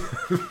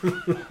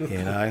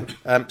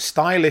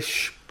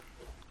 Stylish.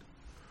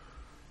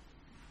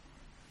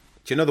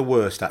 Do you know the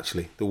worst,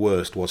 actually? The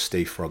worst was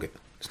Steve Froggatt.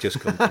 It's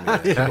just come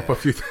to me. Up a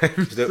few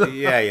times.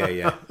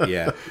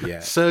 Yeah.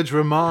 Serge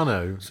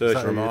Romano.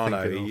 Serge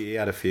Romano, he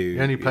had a few. He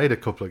only played a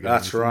couple of games.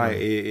 That's right.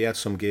 He had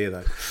some gear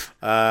though.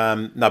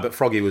 No, but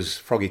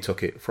Froggy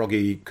took it.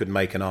 Froggy could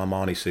make an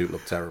Armani suit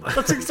look terrible.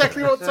 That's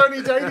exactly what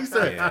Tony Daly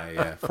said.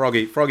 Yeah.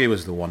 Froggy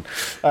was the one.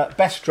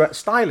 Best dress,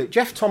 stylish.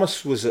 Jeff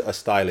Thomas was a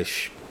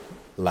stylish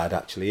lad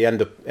actually. He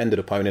ended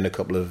up owning a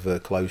couple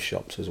of clothes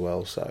shops as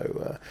well.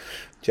 So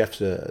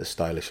Jeff's a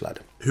stylish lad.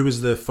 Who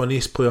was the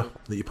funniest player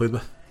that you played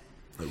with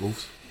at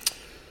Wolves?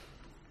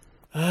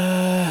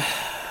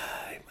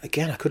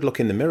 Again, I could look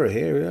in the mirror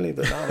here, really,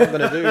 but no, I'm not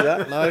going to do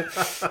that.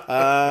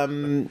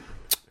 No.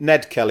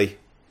 Ned Kelly.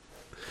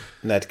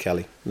 Ned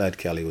Kelly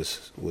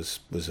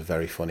was a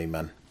very funny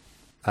man.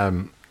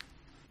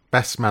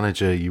 Best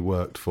manager you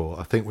worked for?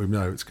 I think we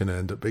know it's going to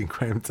end up being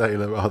Graham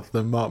Taylor rather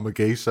than Mark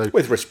McGee. So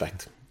with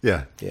respect,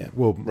 yeah.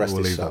 We'll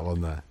leave that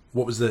one there.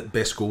 What was the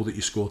best goal that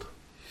you scored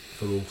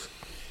for Wolves?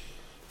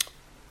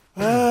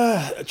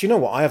 Do you know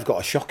what? I have got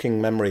a shocking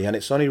memory, and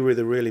it's only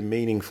the really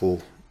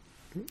meaningful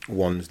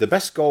ones. The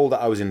best goal that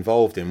I was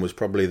involved in was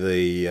probably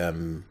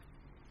the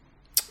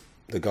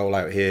goal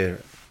out here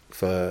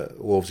for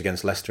Wolves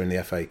against Leicester in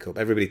the FA Cup.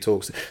 Everybody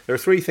talks. There are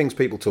three things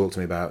people talk to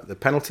me about: the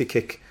penalty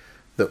kick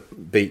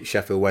that beat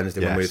Sheffield Wednesday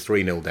when we were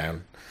 3-0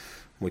 down.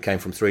 We came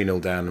from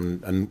 3-0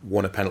 down and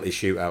won a penalty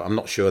shootout. I'm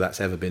not sure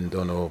that's ever been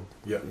done or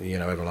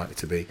ever likely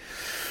to be.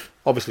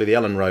 Obviously, the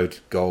Ellen Road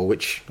goal,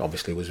 which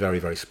obviously was very,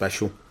 very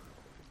special.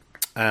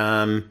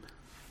 And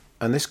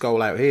this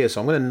goal out here,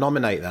 so I'm going to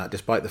nominate that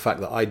despite the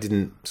fact that I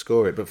didn't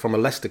score it. But from a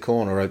Leicester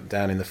corner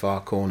down in the far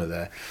corner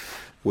there,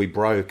 we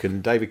broke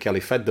and David Kelly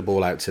fed the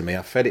ball out to me.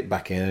 I fed it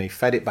back in and he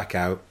fed it back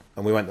out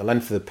and we went the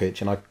length of the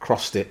pitch and I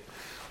crossed it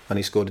and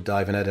he scored a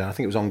diving header. I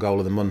think it was on goal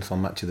of the month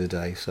on Match of the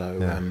Day.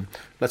 So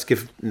let's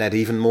give Ned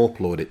even more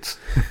plaudits.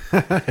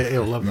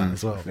 He'll love that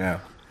as well. Yeah.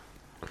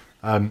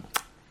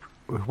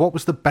 What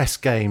was the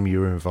best game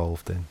you were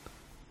involved in?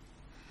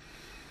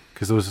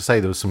 Because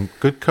there was some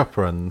good cup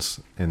runs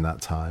in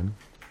that time.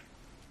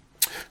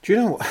 Do you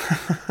know what?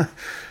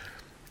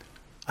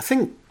 I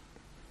think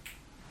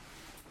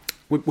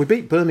we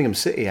beat Birmingham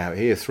City out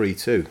here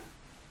 3-2,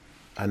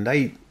 and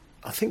I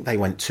think they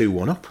went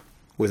 2-1 up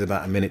with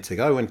about a minute to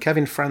go, and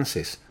Kevin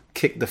Francis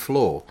kicked the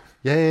floor.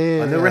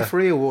 Yeah. And the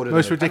referee awarded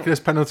most ridiculous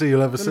penalty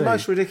you'll ever see. The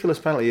most ridiculous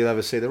penalty you'll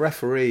ever see. The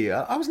referee,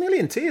 I was nearly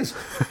in tears.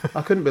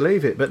 I couldn't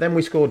believe it. But then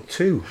we scored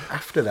 2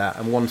 after that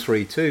and won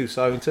 3-2.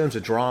 So in terms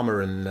of drama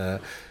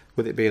and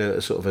with it being a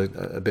sort of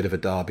a bit of a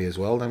derby as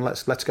well, then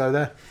let's go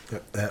there.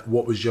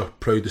 What was your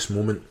proudest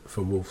moment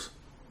for Wolves?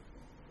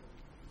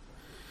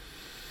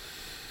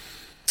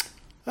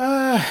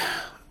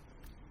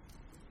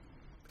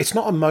 It's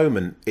not a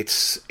moment.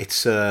 It's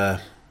a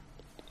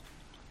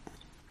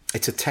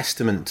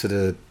testament to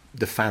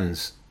the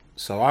fans.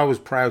 So I was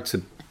proud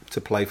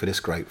to play for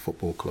this great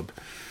football club,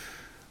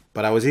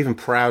 but I was even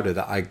prouder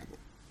that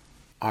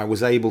I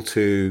was able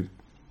to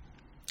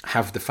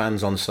have the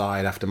fans on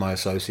side after my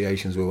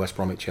associations with West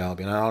Bromwich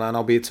Albion, and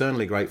I'll be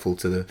eternally grateful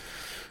to the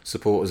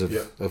supporters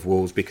of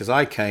Wolves, because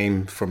I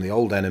came from the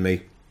old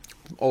enemy,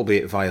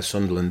 albeit via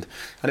Sunderland,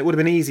 and it would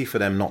have been easy for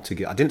them not to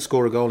get. I didn't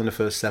score a goal in the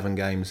first 7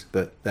 games,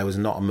 but there was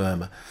not a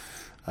murmur,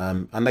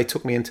 and they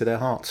took me into their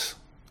hearts,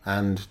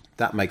 and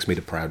that makes me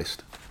the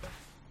proudest.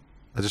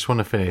 I just want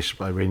to finish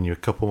by reading you a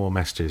couple more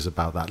messages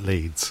about that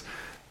Leeds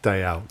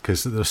day out,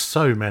 because there's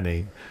so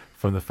many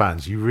from the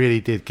fans. You really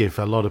did give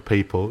a lot of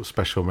people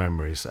special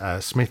memories.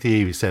 Smithy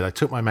Evie said, I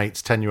took my mate's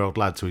 10-year-old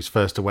lad to his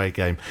first away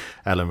game,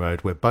 Ellen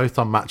Road. We're both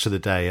on Match of the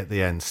Day at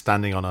the end,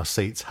 standing on our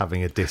seats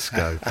having a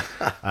disco.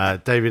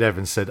 David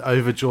Evans said,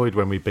 overjoyed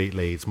when we beat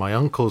Leeds. My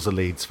uncle's a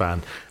Leeds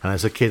fan, and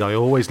as a kid I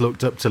always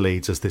looked up to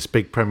Leeds as this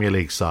big Premier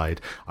League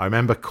side. I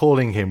remember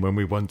calling him when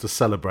we won to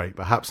celebrate,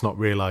 perhaps not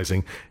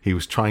realising he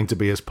was trying to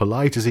be as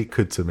polite as he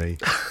could to me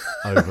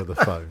over the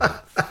phone.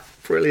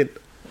 Brilliant.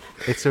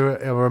 It's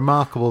a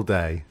remarkable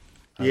day.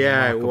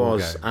 Yeah, it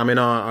was. Game. I mean,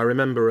 I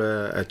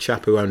remember a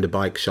chap who owned a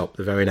bike shop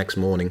the very next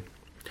morning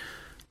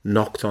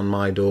knocked on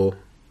my door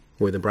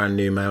with a brand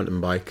new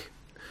mountain bike,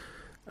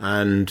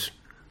 and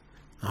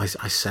I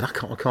said,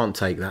 I can't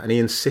take that, and he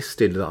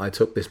insisted that I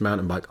took this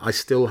mountain bike. I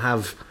still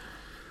have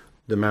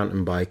the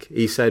mountain bike.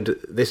 He said,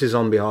 this is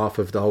on behalf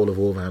of the whole of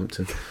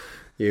Wolverhampton.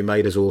 You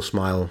made us all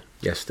smile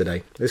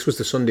yesterday. This was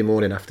the Sunday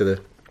morning after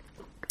the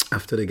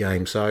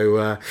game.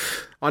 So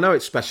I know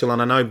it's special,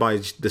 and I know by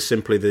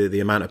the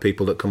amount of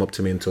people that come up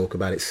to me and talk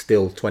about it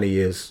still 20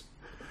 years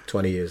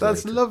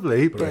That's later.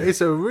 Lovely, but it's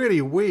a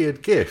really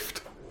weird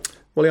gift.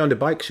 Well, he owned a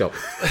bike shop.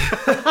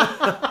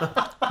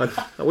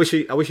 I wish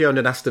he owned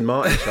an Aston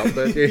Martin shop,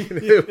 but we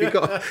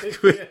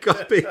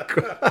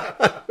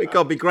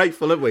got to be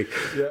grateful, haven't we?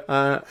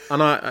 Yeah.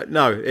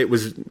 It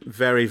was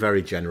very,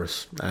 very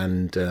generous,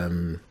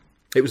 and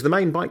it was the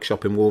main bike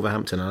shop in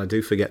Wolverhampton, and I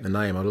do forget the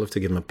name. I'd love to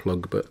give him a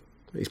plug, but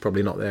he's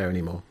probably not there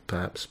anymore,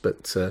 perhaps.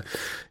 But so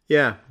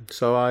it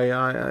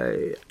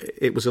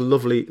was a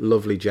lovely,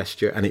 lovely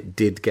gesture, and it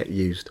did get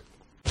used.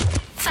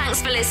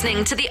 Thanks for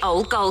listening to the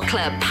Old Gold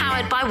Club,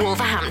 powered by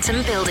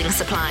Wolverhampton Building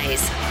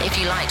Supplies. If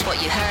you liked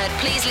what you heard,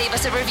 please leave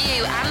us a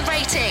review and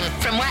rating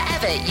from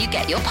wherever you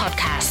get your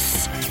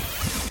podcasts.